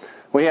middle,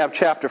 we have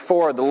chapter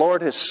 4. The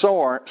Lord has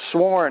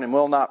sworn and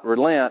will not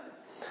relent.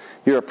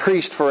 You're a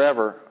priest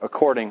forever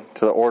according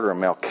to the order of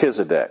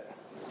Melchizedek.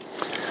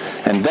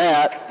 And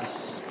that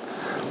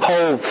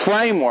whole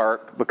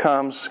framework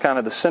becomes kind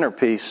of the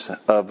centerpiece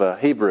of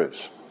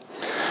Hebrews.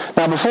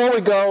 Now before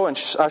we go and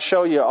I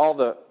show you all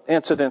the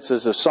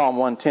incidences of Psalm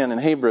 110 in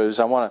Hebrews,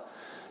 I want to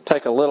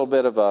take a little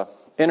bit of a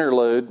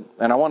interlude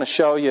and I want to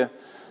show you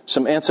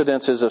some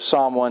incidences of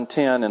Psalm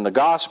 110 in the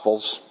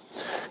Gospels,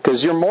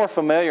 because you're more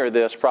familiar with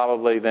this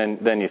probably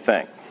than you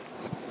think.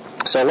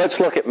 So let's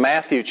look at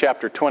Matthew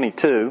chapter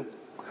 22.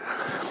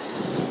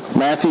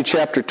 Matthew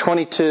chapter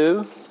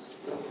 22.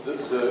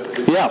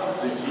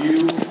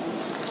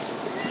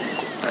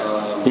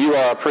 You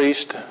are a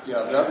priest.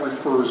 Yeah, that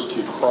refers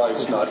to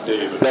Christ, not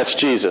David. That's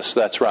Jesus.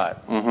 That's right.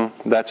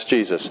 That's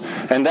Jesus.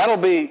 And that'll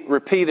be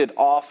repeated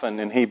often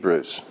in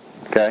Hebrews.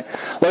 Okay.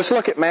 Let's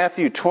look at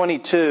Matthew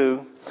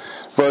 22,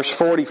 verse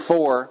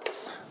 44.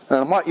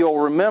 And what you'll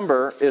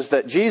remember is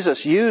that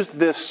Jesus used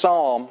this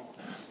psalm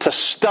to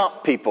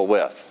stump people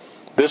with.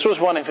 This was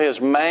one of his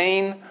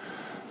main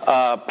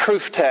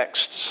proof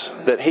texts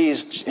that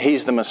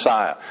he's the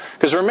Messiah.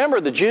 Because remember,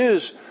 the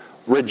Jews'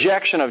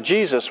 rejection of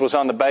Jesus was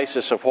on the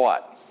basis of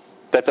what?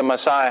 That the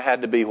Messiah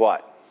had to be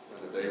what?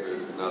 Son of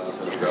David, not the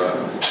Son of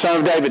God. Son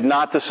of David,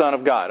 not the Son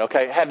of God.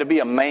 Okay, it had to be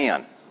a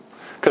man.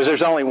 Because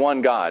there's only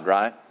one God,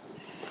 right?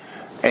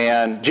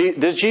 And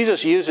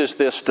Jesus uses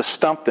this to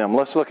stump them.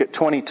 Let's look at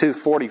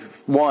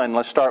 22:41.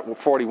 Let's start with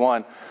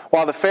 41.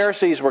 While the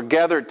Pharisees were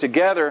gathered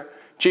together,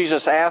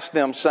 Jesus asked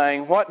them,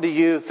 saying, "What do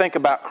you think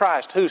about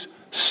Christ? Whose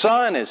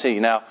son is he?"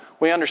 Now,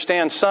 we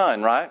understand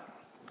son, right?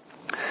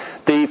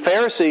 The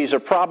Pharisees are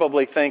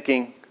probably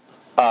thinking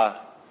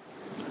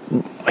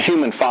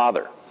human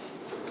father.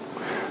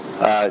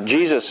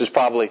 Jesus is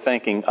probably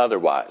thinking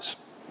otherwise.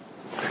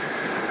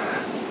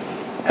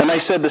 And they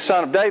said, "The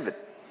son of David."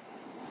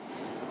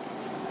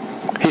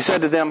 He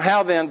said to them,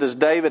 "How then does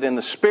David in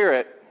the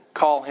Spirit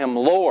call him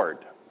Lord?"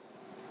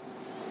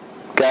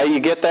 Okay, you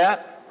get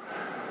that?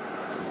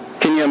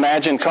 Can you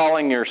imagine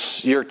calling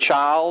your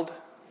child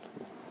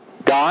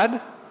God?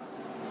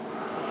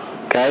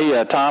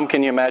 Okay, Tom,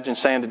 can you imagine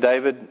saying to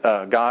David,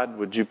 "God,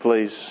 would you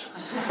please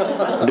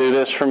do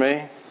this for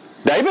me?"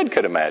 David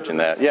could imagine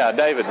that. Yeah,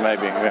 David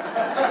maybe.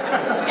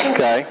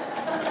 Okay.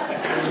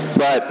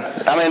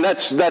 But, I mean,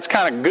 that's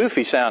kind of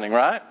goofy sounding,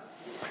 right?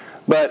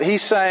 But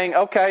he's saying,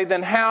 okay,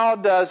 then how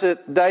does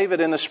it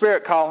David in the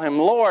Spirit call him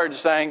Lord,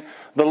 saying,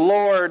 "The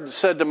Lord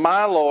said to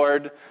my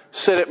Lord,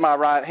 sit at my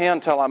right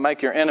hand till I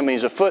make your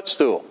enemies a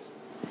footstool."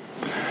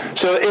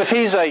 So if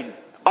he's a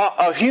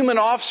human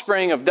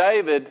offspring of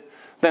David,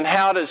 then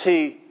how does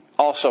he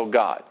also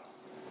God?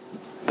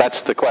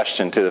 That's the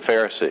question to the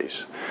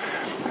Pharisees.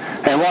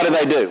 And what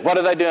do? What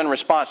do they do in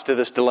response to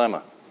this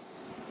dilemma?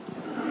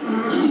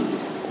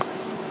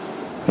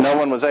 No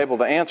one was able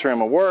to answer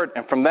him a word,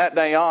 and from that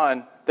day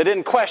on, they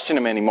didn't question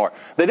him anymore.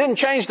 They didn't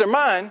change their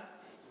mind.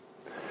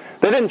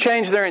 They didn't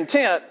change their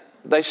intent.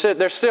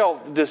 They're still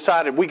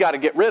decided, we got to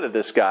get rid of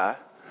this guy.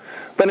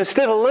 But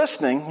instead of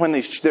listening when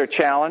they're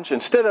challenged,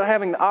 instead of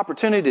having the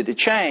opportunity to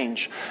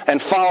change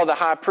and follow the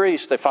high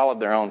priest, they followed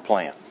their own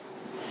plan.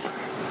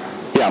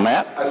 Yeah,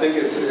 Matt? I think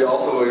it's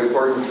also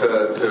important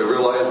to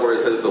realize where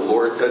it says, "The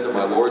Lord said to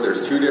my Lord."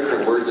 There's two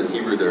different words in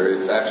Hebrew there.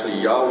 It's actually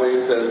Yahweh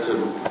says to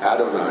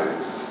Adonai.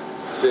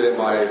 sit at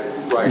my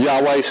right.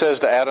 Yahweh says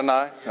to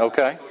Adonai.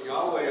 Okay. So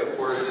Yahweh, of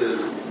course,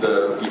 is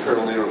the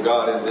eternal name of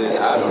God, and then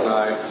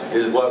Adonai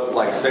is what,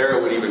 like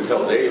Sarah would even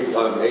tell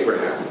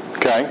Abraham.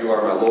 Okay. You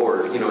are my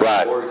Lord.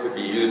 Right. Lord could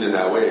be used in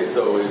that way.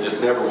 So it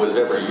just never was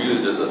ever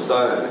used as a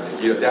son.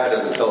 Dad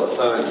doesn't tell a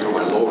son, you're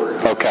my Lord.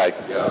 Okay.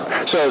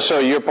 Yeah. So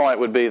your point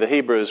would be the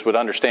Hebrews would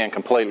understand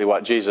completely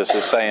what Jesus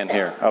is saying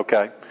here.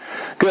 Okay.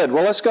 Good.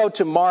 Well, let's go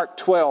to Mark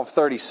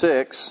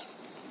 12:36.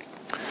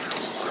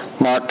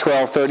 Mark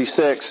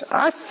 12:36.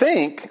 I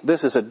think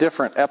this is a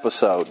different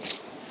episode,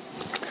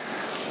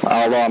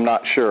 although I'm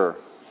not sure.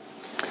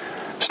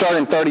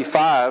 Starting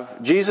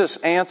 35, Jesus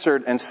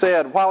answered and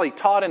said, while he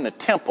taught in the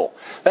temple.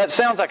 This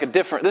sounds like a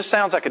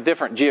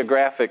different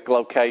geographic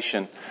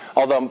location,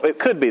 although it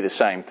could be the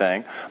same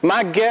thing.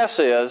 My guess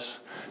is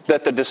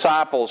that the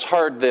disciples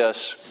heard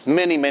this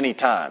many, many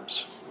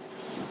times,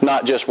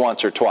 not just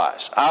once or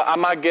twice.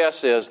 My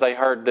guess is they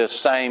heard this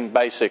same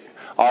basic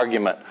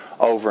argument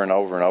over and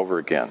over and over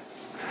again.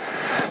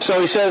 So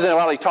he says,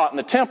 while he taught in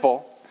the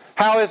temple,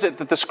 how is it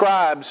that the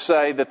scribes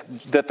say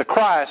that the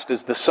Christ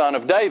is the son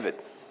of David?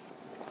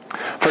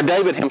 For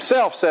David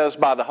himself says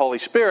by the Holy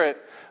Spirit,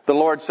 the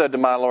Lord said to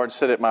my Lord,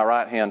 sit at my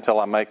right hand till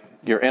I make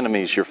your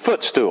enemies your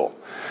footstool.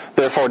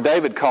 Therefore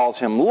David calls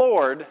him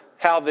Lord.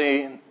 How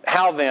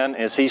then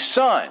is he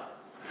son?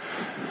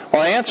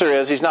 Well, the answer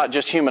is he's not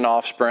just human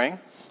offspring.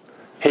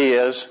 He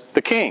is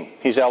the king.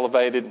 He's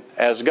elevated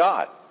as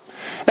God.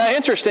 Now,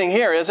 interesting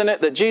here, isn't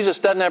it, that Jesus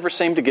doesn't ever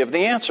seem to give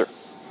the answer.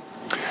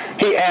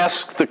 He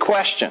asks the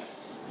question.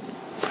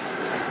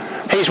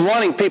 He's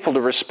wanting people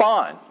to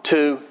respond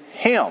to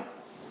him.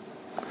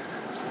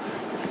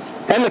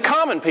 And the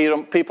common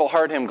people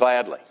heard him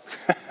gladly.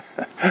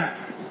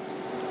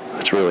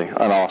 That's really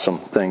an awesome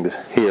thing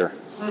to hear.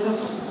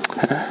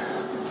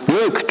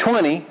 Luke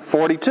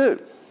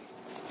 20:42.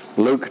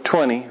 Luke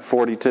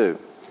 20:42.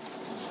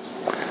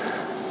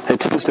 It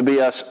tends to be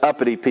us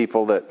uppity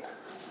people that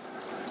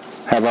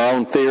have our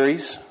own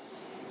theories.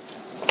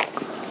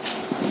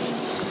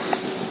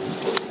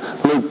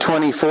 Luke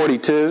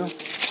 20:42.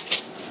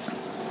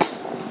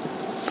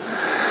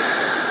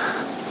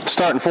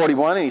 Starting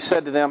 41, and he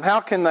said to them,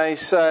 how can they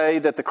say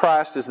that the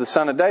Christ is the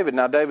son of David?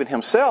 Now David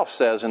himself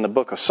says in the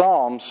book of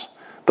Psalms,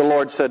 the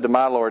Lord said to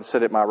my Lord,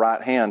 sit at my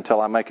right hand till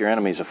I make your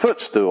enemies a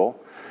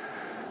footstool.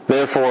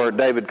 Therefore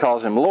David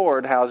calls him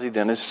Lord. How is he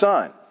then his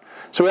son?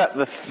 So at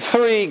the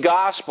three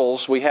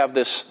Gospels, we have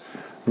this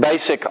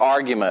basic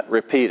argument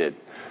repeated.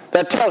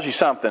 That tells you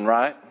something,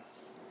 right?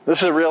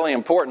 This is a really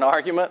important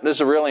argument. This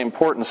is a really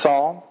important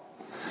psalm.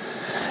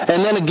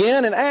 And then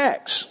again in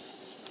Acts.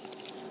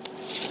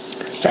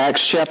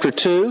 Acts chapter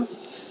 2.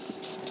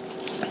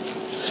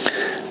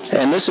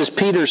 And this is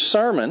Peter's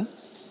sermon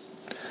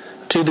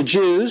to the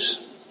Jews.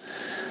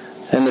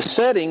 And the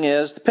setting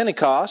is the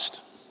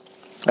Pentecost.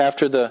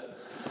 After the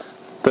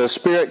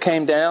Spirit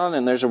came down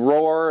and there's a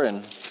roar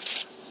and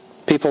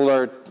people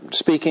are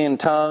speaking in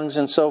tongues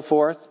and so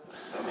forth.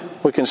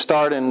 We can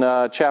start in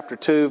chapter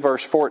 2,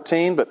 verse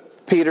 14.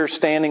 But Peter,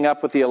 standing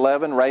up with the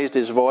 11, raised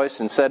his voice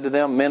and said to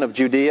them, men of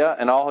Judea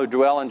and all who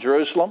dwell in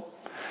Jerusalem.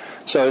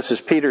 So this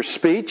is Peter's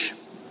speech.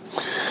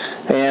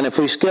 And if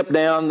we skip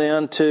down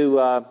then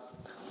to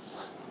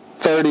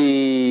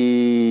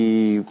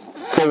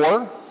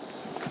 34,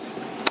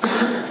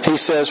 he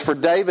says, for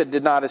David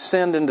did not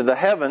ascend into the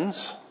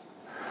heavens,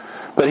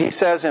 but he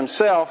says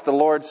himself, the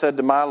Lord said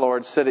to my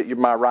Lord, sit at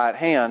my right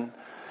hand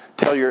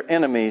till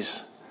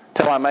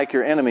I make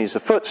your enemies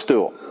a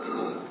footstool.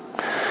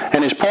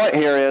 And his point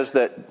here is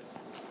that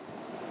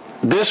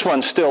this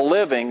one's still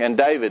living and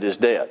David is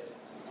dead.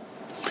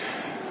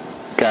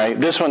 Okay,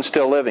 this one's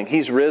still living.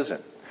 He's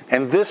risen.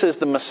 And this is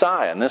the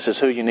Messiah, and this is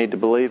who you need to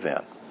believe in.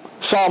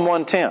 Psalm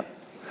 110,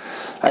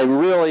 a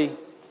really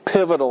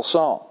pivotal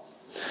psalm.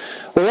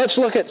 Well, let's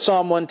look at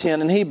Psalm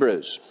 110 in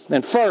Hebrews.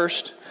 And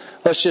first,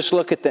 let's just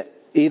look at the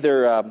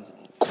either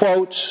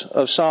quotes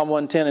of Psalm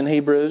 110 in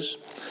Hebrews,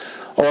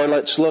 or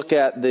let's look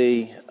at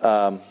the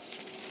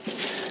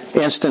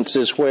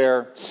instances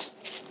where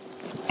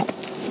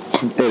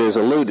it is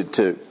alluded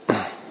to.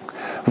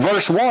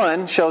 Verse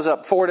 1 shows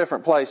up 4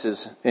 different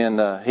places in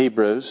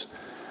Hebrews.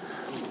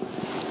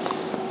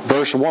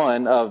 Verse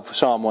 1 of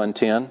Psalm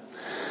 110.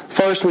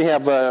 First we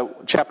have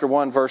chapter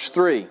 1 verse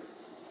 3.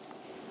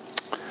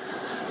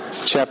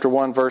 Chapter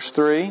 1 verse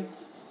 3.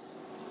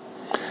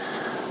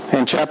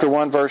 In chapter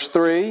 1 verse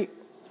 3,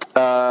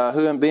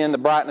 who being the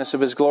brightness of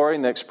his glory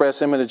and the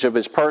express image of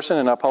his person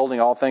and upholding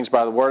all things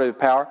by the word of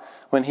his power,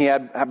 when he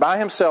had by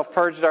himself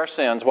purged our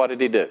sins, what did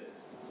he do?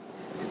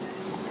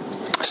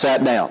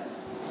 Sat down.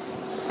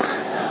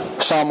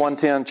 Psalm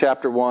 110,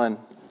 chapter 1,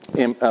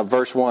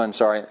 verse 1,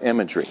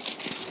 imagery.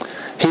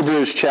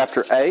 Hebrews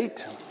chapter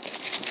 8.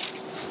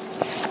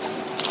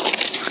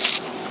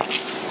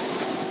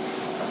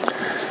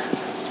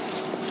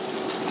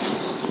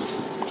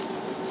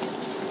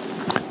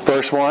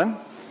 Verse 1.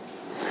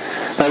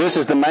 Now this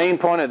is the main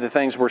point of the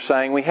things we're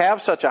saying. We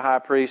have such a high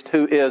priest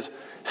who is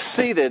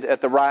seated at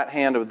the right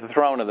hand of the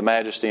throne of the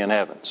majesty in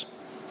heavens.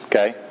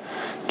 Okay?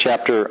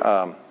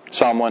 Chapter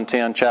Psalm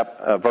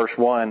 110, verse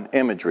 1,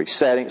 imagery,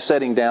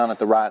 sitting down at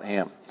the right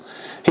hand.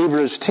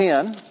 Hebrews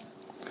 10,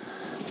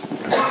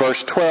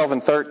 verse 12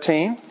 and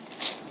 13.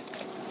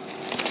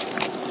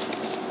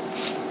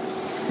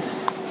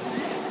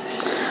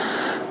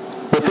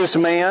 But this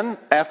man,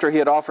 after he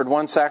had offered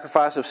one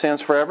sacrifice of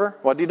sins forever,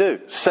 what did he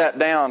do? Sat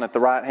down at the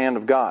right hand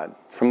of God.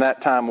 From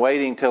that time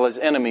waiting till his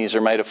enemies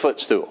are made a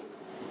footstool.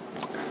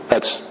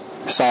 That's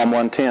Psalm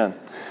 110,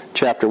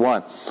 chapter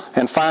 1.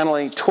 And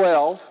finally,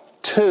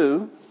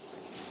 12:2.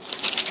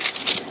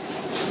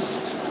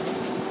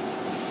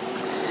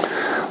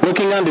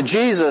 Looking unto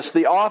Jesus,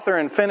 the author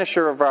and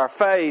finisher of our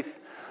faith,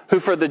 who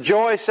for the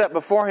joy set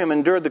before him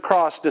endured the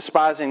cross,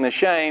 despising the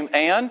shame,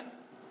 and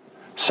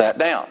sat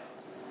down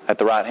at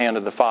the right hand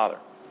of the Father.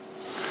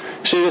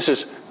 See,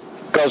 this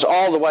goes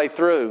all the way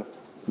through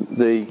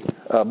the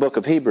book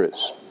of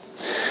Hebrews.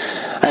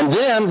 And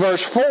then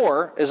verse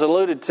 4 is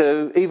alluded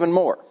to even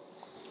more.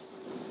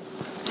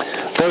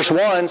 Verse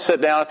 1,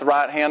 sit down at the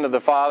right hand of the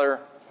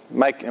Father,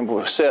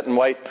 sit and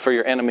wait for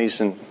your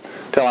enemies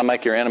until I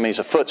make your enemies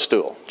a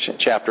footstool.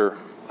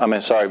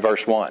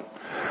 Verse 1.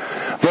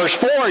 Verse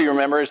 4, you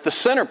remember, is the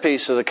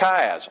centerpiece of the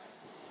chiasm.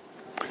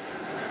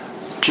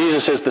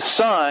 Jesus is the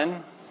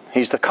Son,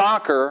 He's the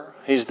conqueror,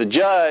 He's the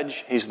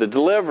judge, He's the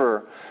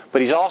deliverer,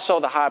 but He's also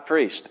the high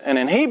priest. And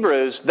in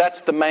Hebrews,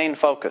 that's the main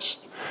focus.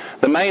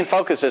 The main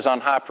focus is on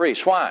high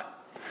priest. Why?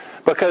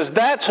 Because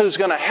that's who's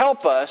going to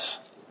help us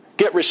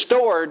get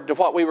restored to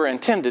what we were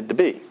intended to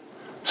be,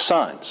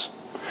 sons.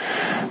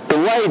 The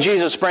way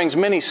Jesus brings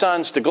many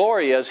sons to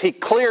glory is He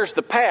clears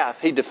the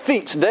path, He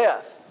defeats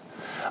death.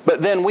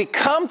 But then we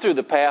come through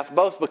the path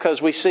both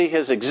because we see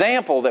His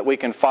example that we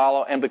can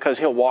follow and because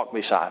He'll walk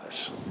beside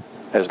us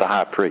as the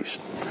high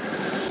priest.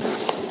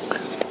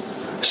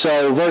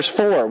 So verse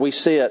 4, we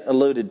see it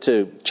alluded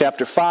to.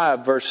 Chapter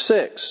 5, verse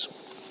 6.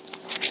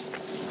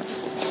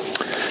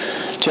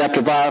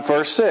 Chapter 5,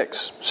 verse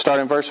 6,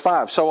 starting verse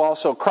 5. So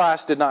also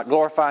Christ did not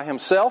glorify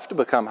Himself to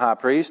become high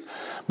priest,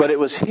 but it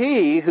was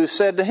He who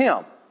said to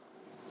Him,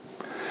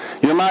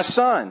 You're my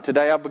Son,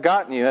 today I've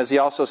begotten you. As He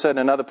also said in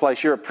another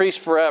place, You're a priest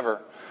forever,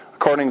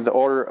 according to the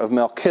order of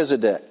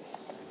Melchizedek.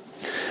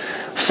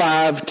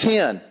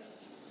 5:10,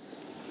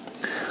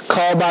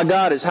 called by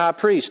God as high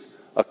priest,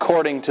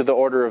 according to the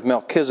order of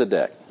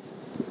Melchizedek.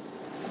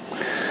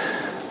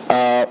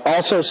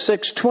 Also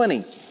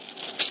 6:20.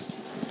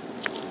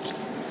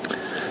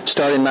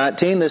 Starting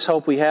 19, this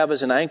hope we have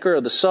is an anchor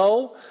of the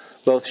soul,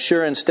 both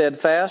sure and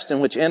steadfast,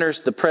 in which enters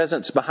the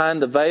presence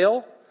behind the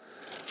veil,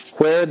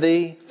 where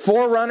the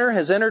forerunner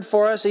has entered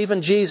for us,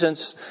 even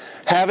Jesus,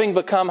 having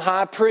become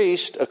high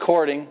priest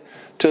according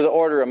to the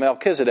order of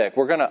Melchizedek.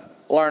 We're going to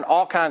learn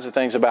all kinds of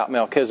things about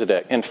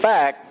Melchizedek. In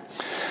fact,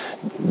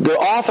 the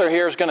author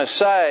here is going to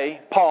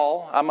say,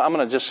 Paul, I'm going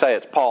to just say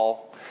it's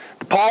Paul.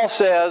 Paul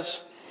says,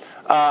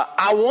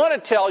 I want to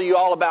tell you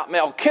all about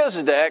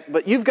Melchizedek,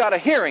 but you've got a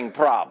hearing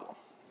problem.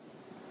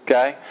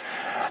 Okay?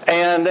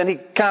 And then he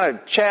kind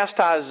of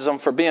chastises them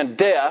for being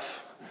deaf.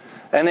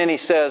 And then he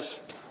says,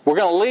 we're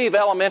going to leave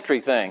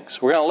elementary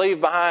things. We're going to leave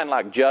behind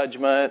like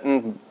judgment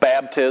and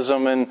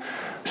baptism and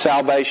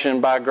salvation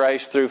by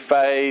grace through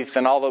faith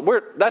and all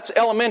that. That's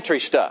elementary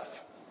stuff.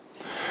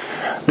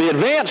 The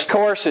advanced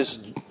course is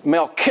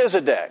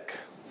Melchizedek.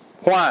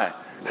 Why?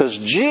 Because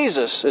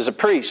Jesus is a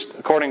priest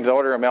according to the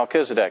order of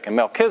Melchizedek. And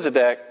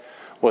Melchizedek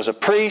was a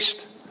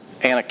priest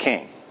and a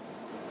king.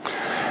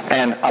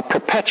 And a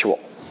perpetual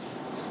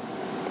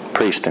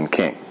priest and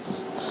king.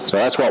 So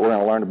that's what we're going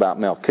to learn about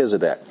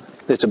Melchizedek.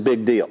 It's a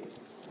big deal.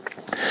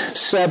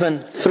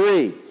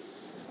 7:3.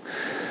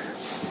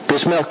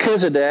 This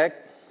Melchizedek,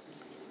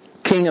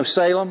 king of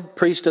Salem,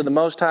 priest of the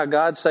Most High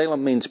God.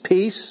 Salem means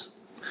peace.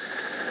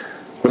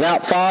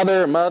 Without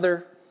father or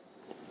mother,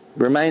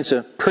 remains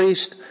a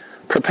priest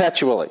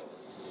perpetually.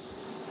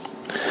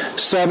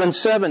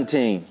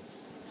 7:17.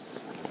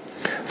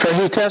 For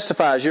he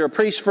testifies, you're a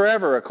priest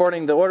forever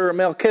according to the order of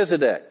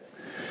Melchizedek.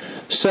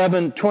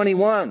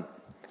 7:21.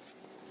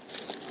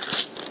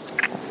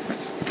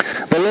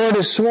 The Lord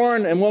has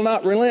sworn and will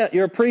not relent.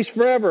 You're a priest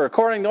forever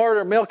according to the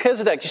order of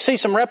Melchizedek. You see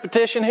some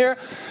repetition here?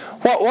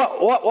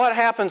 What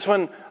happens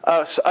when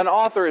an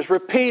author is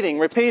repeating?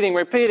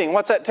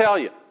 What's that tell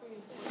you?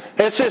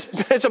 It's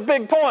a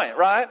big point,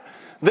 right?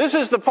 This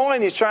is the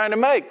point he's trying to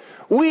make.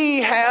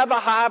 We have a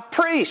high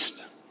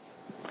priest.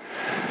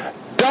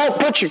 Don't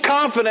put your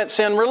confidence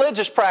in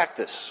religious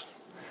practice.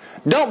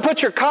 Don't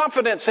put your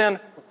confidence in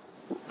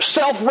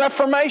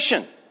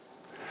self-reformation.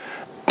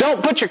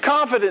 Don't put your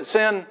confidence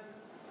in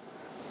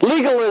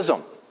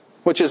legalism,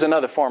 which is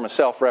another form of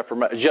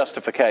self-reformation,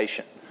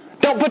 justification.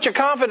 Don't put your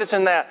confidence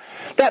in that.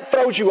 That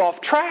throws you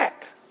off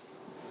track.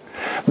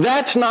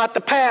 That's not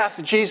the path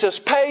Jesus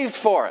paved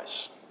for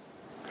us.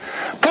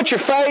 Put your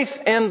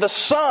faith in the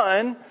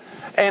Son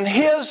and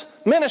His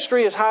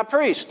ministry as high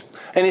priest.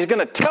 And He's going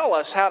to tell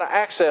us how to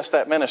access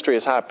that ministry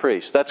as high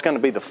priest. That's going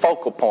to be the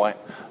focal point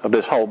of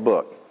this whole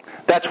book.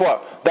 That's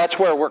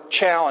where we're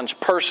challenged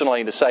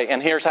personally to say,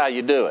 and here's how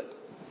you do it.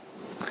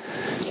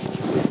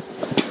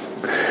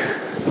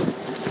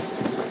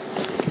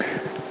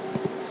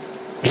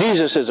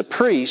 Jesus is a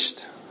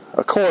priest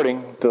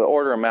according to the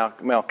order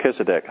of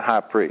Melchizedek,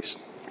 high priest.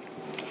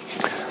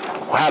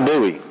 How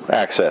do we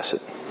access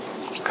it?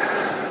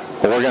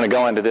 Well, we're going to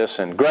go into this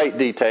in great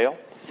detail.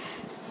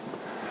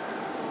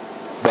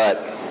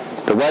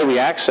 But the way we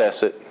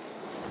access it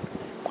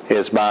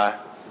is by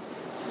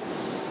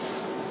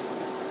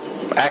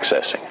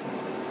accessing it.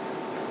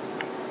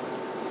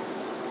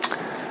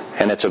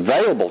 And it's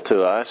available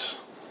to us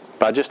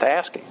by just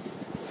asking.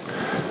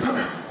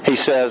 He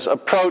says,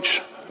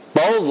 approach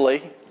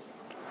boldly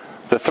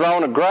the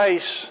throne of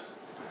grace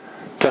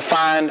to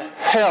find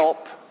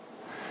help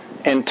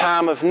in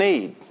time of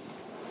need.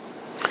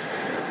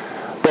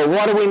 But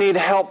what do we need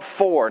help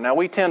for? Now,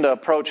 we tend to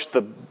approach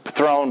the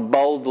throne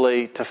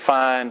boldly to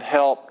find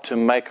help to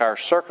make our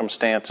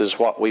circumstances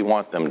what we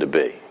want them to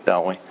be,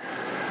 don't we?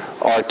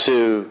 Or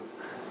to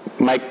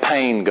make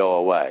pain go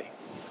away.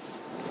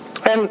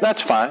 And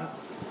that's fine.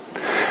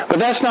 But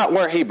that's not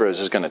where Hebrews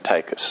is going to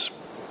take us.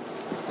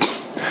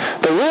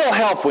 The real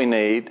help we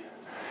need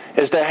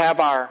is to have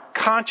our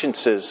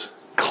consciences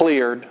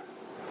cleared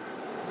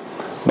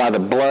by the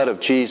blood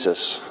of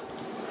Jesus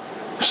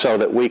so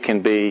that we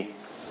can be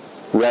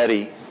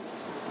ready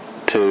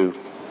to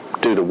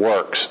do the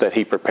works that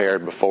He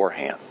prepared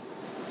beforehand.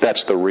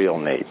 That's the real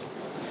need.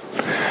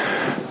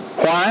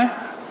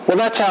 Why? Well,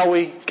 that's how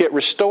we get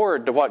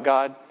restored to what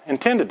God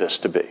intended us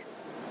to be.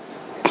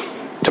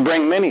 To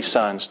bring many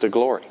sons to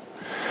glory.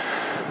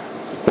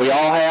 We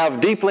all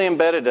have deeply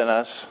embedded in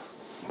us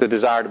the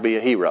desire to be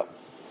a hero.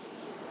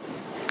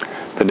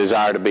 The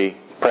desire to be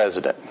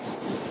president.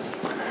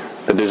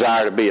 The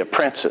desire to be a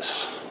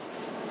princess.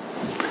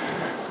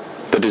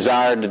 The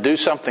desire to do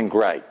something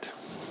great.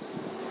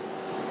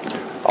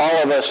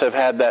 All of us have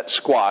had that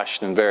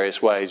squashed in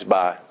various ways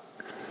by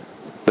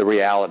the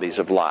realities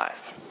of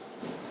life.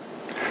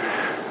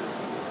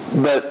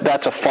 But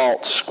that's a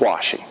false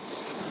squashing.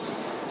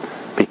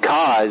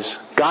 Because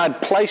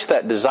God placed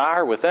that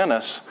desire within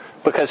us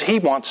because He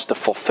wants to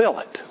fulfill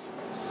it.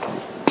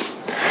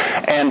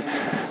 And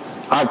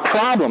our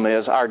problem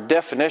is our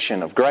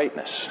definition of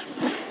greatness.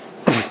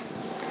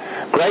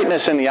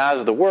 Greatness in the eyes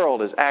of the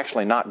world is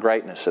actually not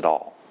greatness at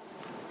all.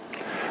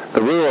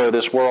 The ruler of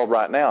this world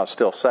right now is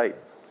still Satan.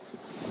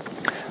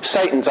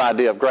 Satan's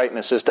idea of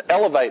greatness is to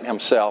elevate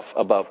himself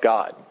above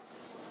God.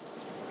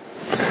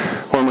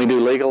 When we do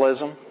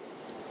legalism,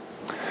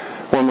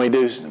 when we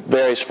do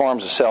various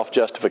forms of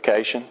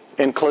self-justification,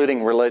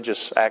 including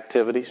religious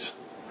activities,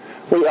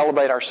 we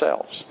elevate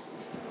ourselves.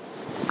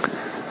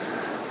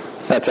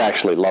 That's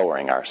actually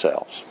lowering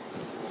ourselves.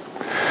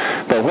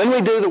 But when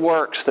we do the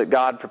works that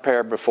God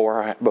prepared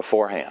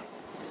beforehand,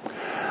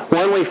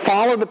 when we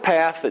follow the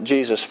path that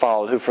Jesus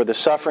followed, who for the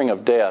suffering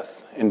of death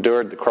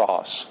endured the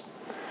cross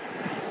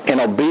in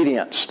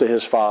obedience to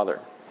His Father,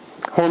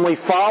 when we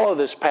follow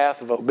this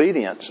path of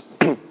obedience,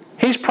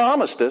 He's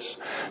promised us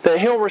that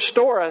He'll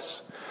restore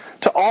us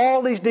to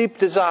all these deep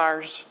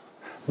desires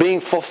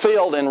being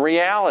fulfilled in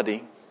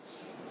reality,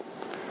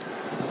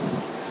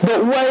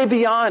 but way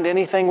beyond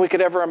anything we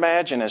could ever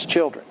imagine as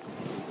children.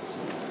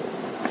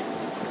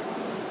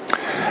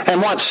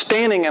 And what's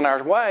standing in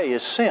our way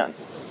is sin.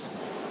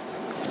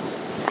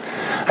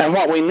 And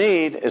what we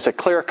need is a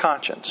clear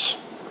conscience.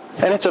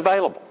 And it's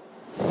available.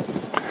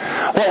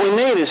 What we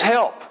need is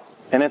help.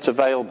 And it's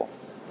available.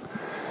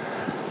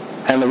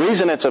 And the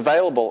reason it's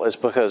available is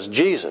because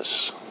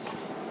Jesus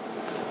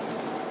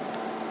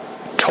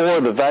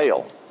tore the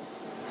veil.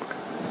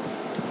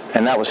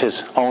 And that was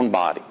His own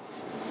body.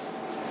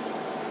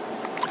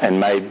 And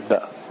made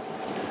the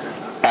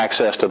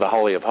access to the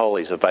Holy of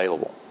Holies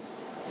available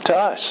to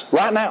us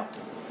right now.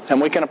 And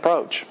we can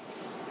approach.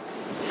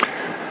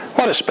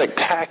 What a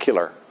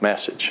spectacular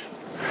message.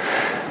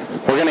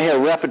 We're going to hear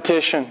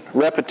repetition,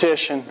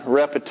 repetition,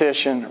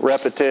 repetition,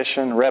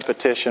 repetition,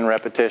 repetition,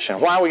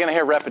 repetition. Why are we going to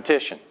hear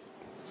repetition?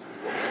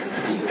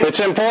 It's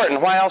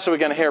important. Why else are we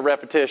going to hear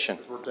repetition?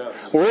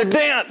 We're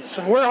dense.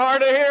 We're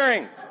hard of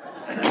hearing.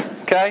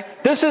 Okay?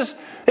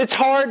 It's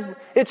hard.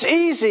 It's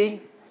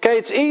easy. Okay?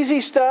 It's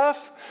easy stuff,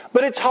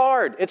 but it's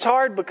hard. It's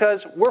hard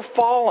because we're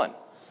fallen.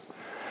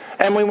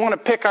 And we want to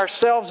pick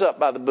ourselves up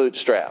by the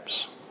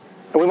bootstraps.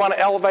 And we want to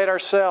elevate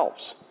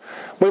ourselves.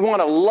 We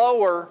want to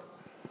lower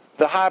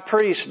the high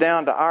priest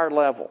down to our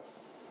level.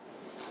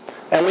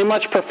 And we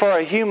much prefer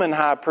a human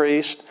high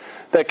priest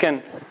that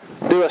can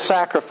do a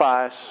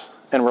sacrifice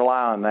and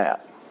rely on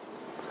that.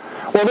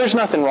 Well, there's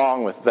nothing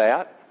wrong with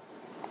that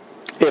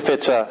if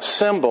it's a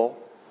symbol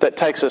that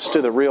takes us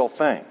to the real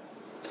thing.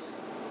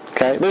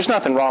 Okay? There's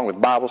nothing wrong with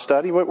Bible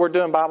study. We're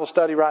doing Bible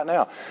study right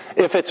now.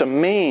 If it's a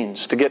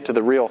means to get to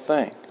the real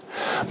thing.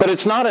 But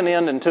it's not an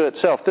end unto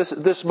itself.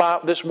 This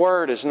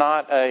word is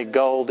not a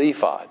gold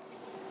ephod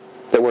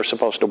that we're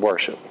supposed to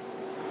worship.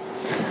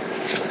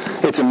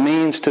 It's a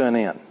means to an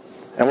end.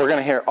 And we're going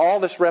to hear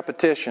all this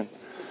repetition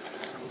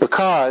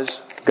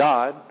because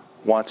God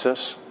wants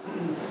us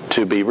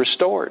to be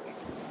restored.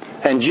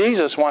 And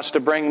Jesus wants to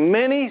bring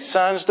many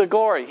sons to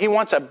glory. He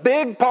wants a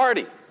big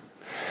party.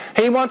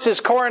 He wants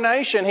His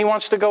coronation. He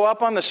wants to go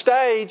up on the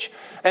stage,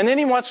 and then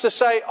He wants to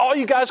say, "Oh,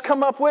 you guys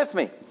come up with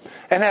me."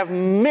 and have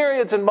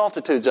myriads and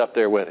multitudes up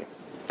there with Him.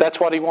 That's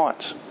what He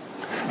wants.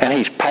 And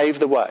He's paved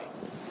the way.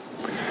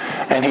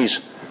 And He's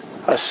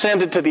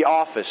ascended to the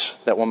office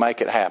that will make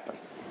it happen.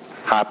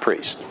 High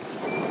priest.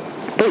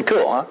 Pretty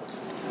cool, huh?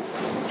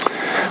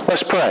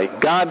 Let's pray.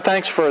 God,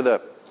 thanks for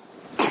the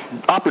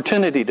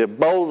opportunity to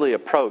boldly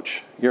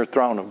approach your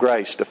throne of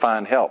grace to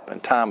find help in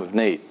time of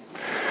need.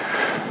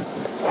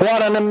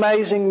 What an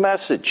amazing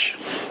message.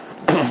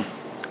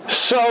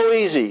 So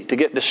easy to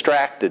get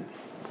distracted.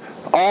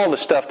 All the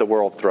stuff the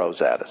world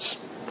throws at us.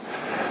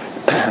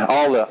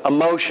 All the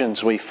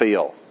emotions we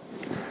feel.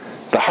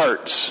 The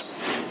hurts.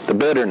 The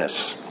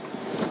bitterness.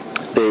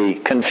 The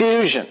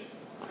confusion.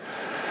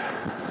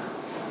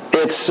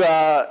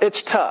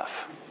 It's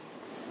tough.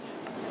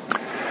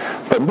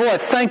 But boy,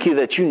 thank you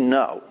that you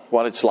know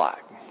what it's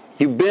like.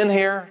 You've been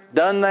here,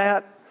 done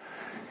that.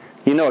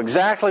 You know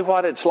exactly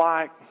what it's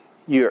like.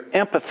 You're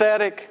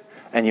empathetic,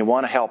 and you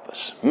want to help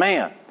us.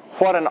 Man,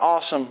 what an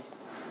awesome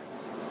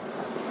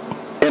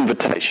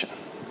invitation.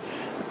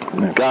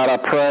 God, I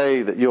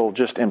pray that you'll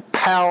just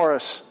empower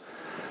us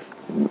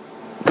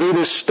through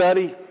this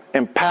study,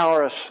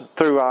 empower us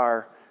through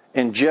our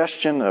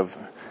ingestion of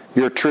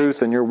your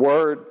truth and your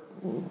word,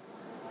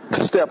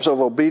 the steps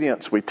of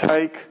obedience we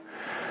take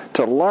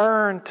to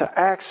learn to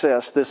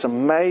access this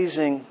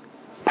amazing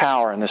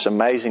power and this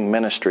amazing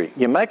ministry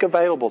you make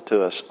available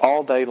to us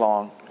all day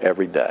long,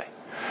 every day.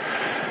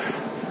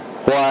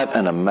 What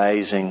an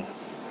amazing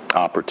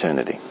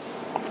opportunity.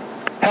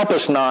 Help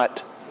us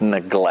not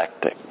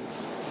neglect it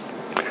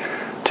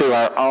to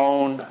our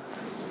own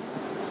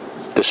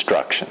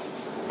destruction.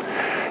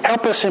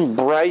 Help us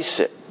embrace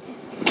it.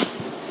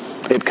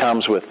 It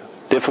comes with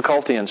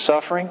difficulty and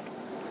suffering,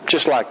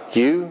 just like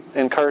you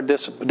incurred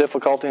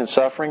difficulty and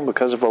suffering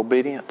because of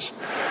obedience.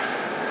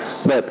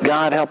 But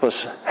God, help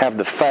us have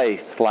the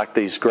faith like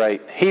these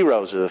great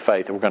heroes of the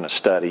faith that we're going to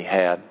study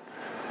had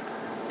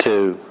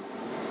to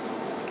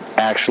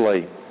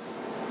actually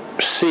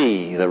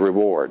see the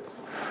reward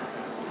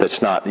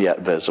that's not yet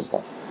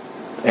visible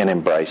and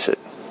embrace it.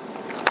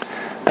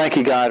 Thank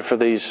you, God, for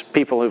these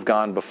people who've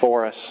gone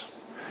before us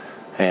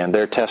and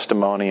their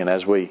testimony. And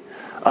as we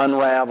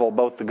unravel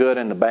both the good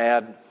and the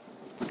bad,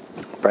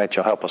 pray that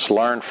you'll help us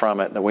learn from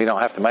it, that we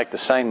don't have to make the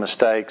same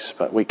mistakes,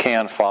 but we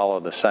can follow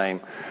the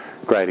same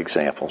great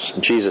examples.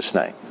 In Jesus'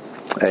 name,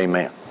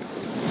 amen.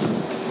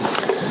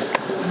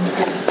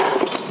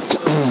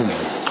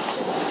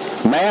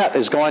 Matt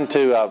is going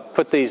to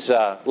put these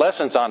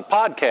lessons on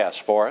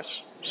podcast for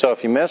us. So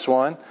if you miss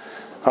one,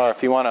 or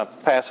if you want to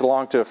pass it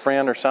along to a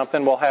friend or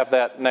something, we'll have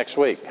that next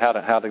week, how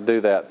to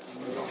do that.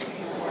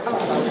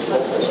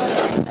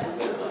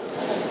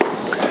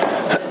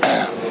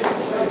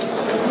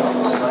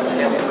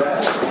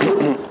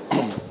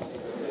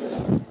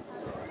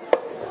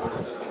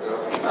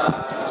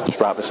 Just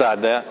right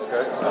beside that.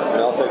 Okay.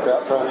 And I'll take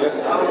that from you.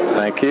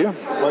 Thank you.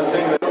 One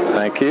thing that.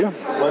 Thank you.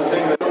 One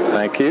thing that.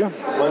 Thank you.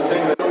 One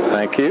thing that.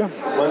 Thank you.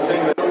 One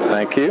thing that.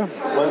 Thank you.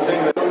 One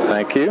thing that.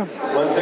 Thank you. One thing.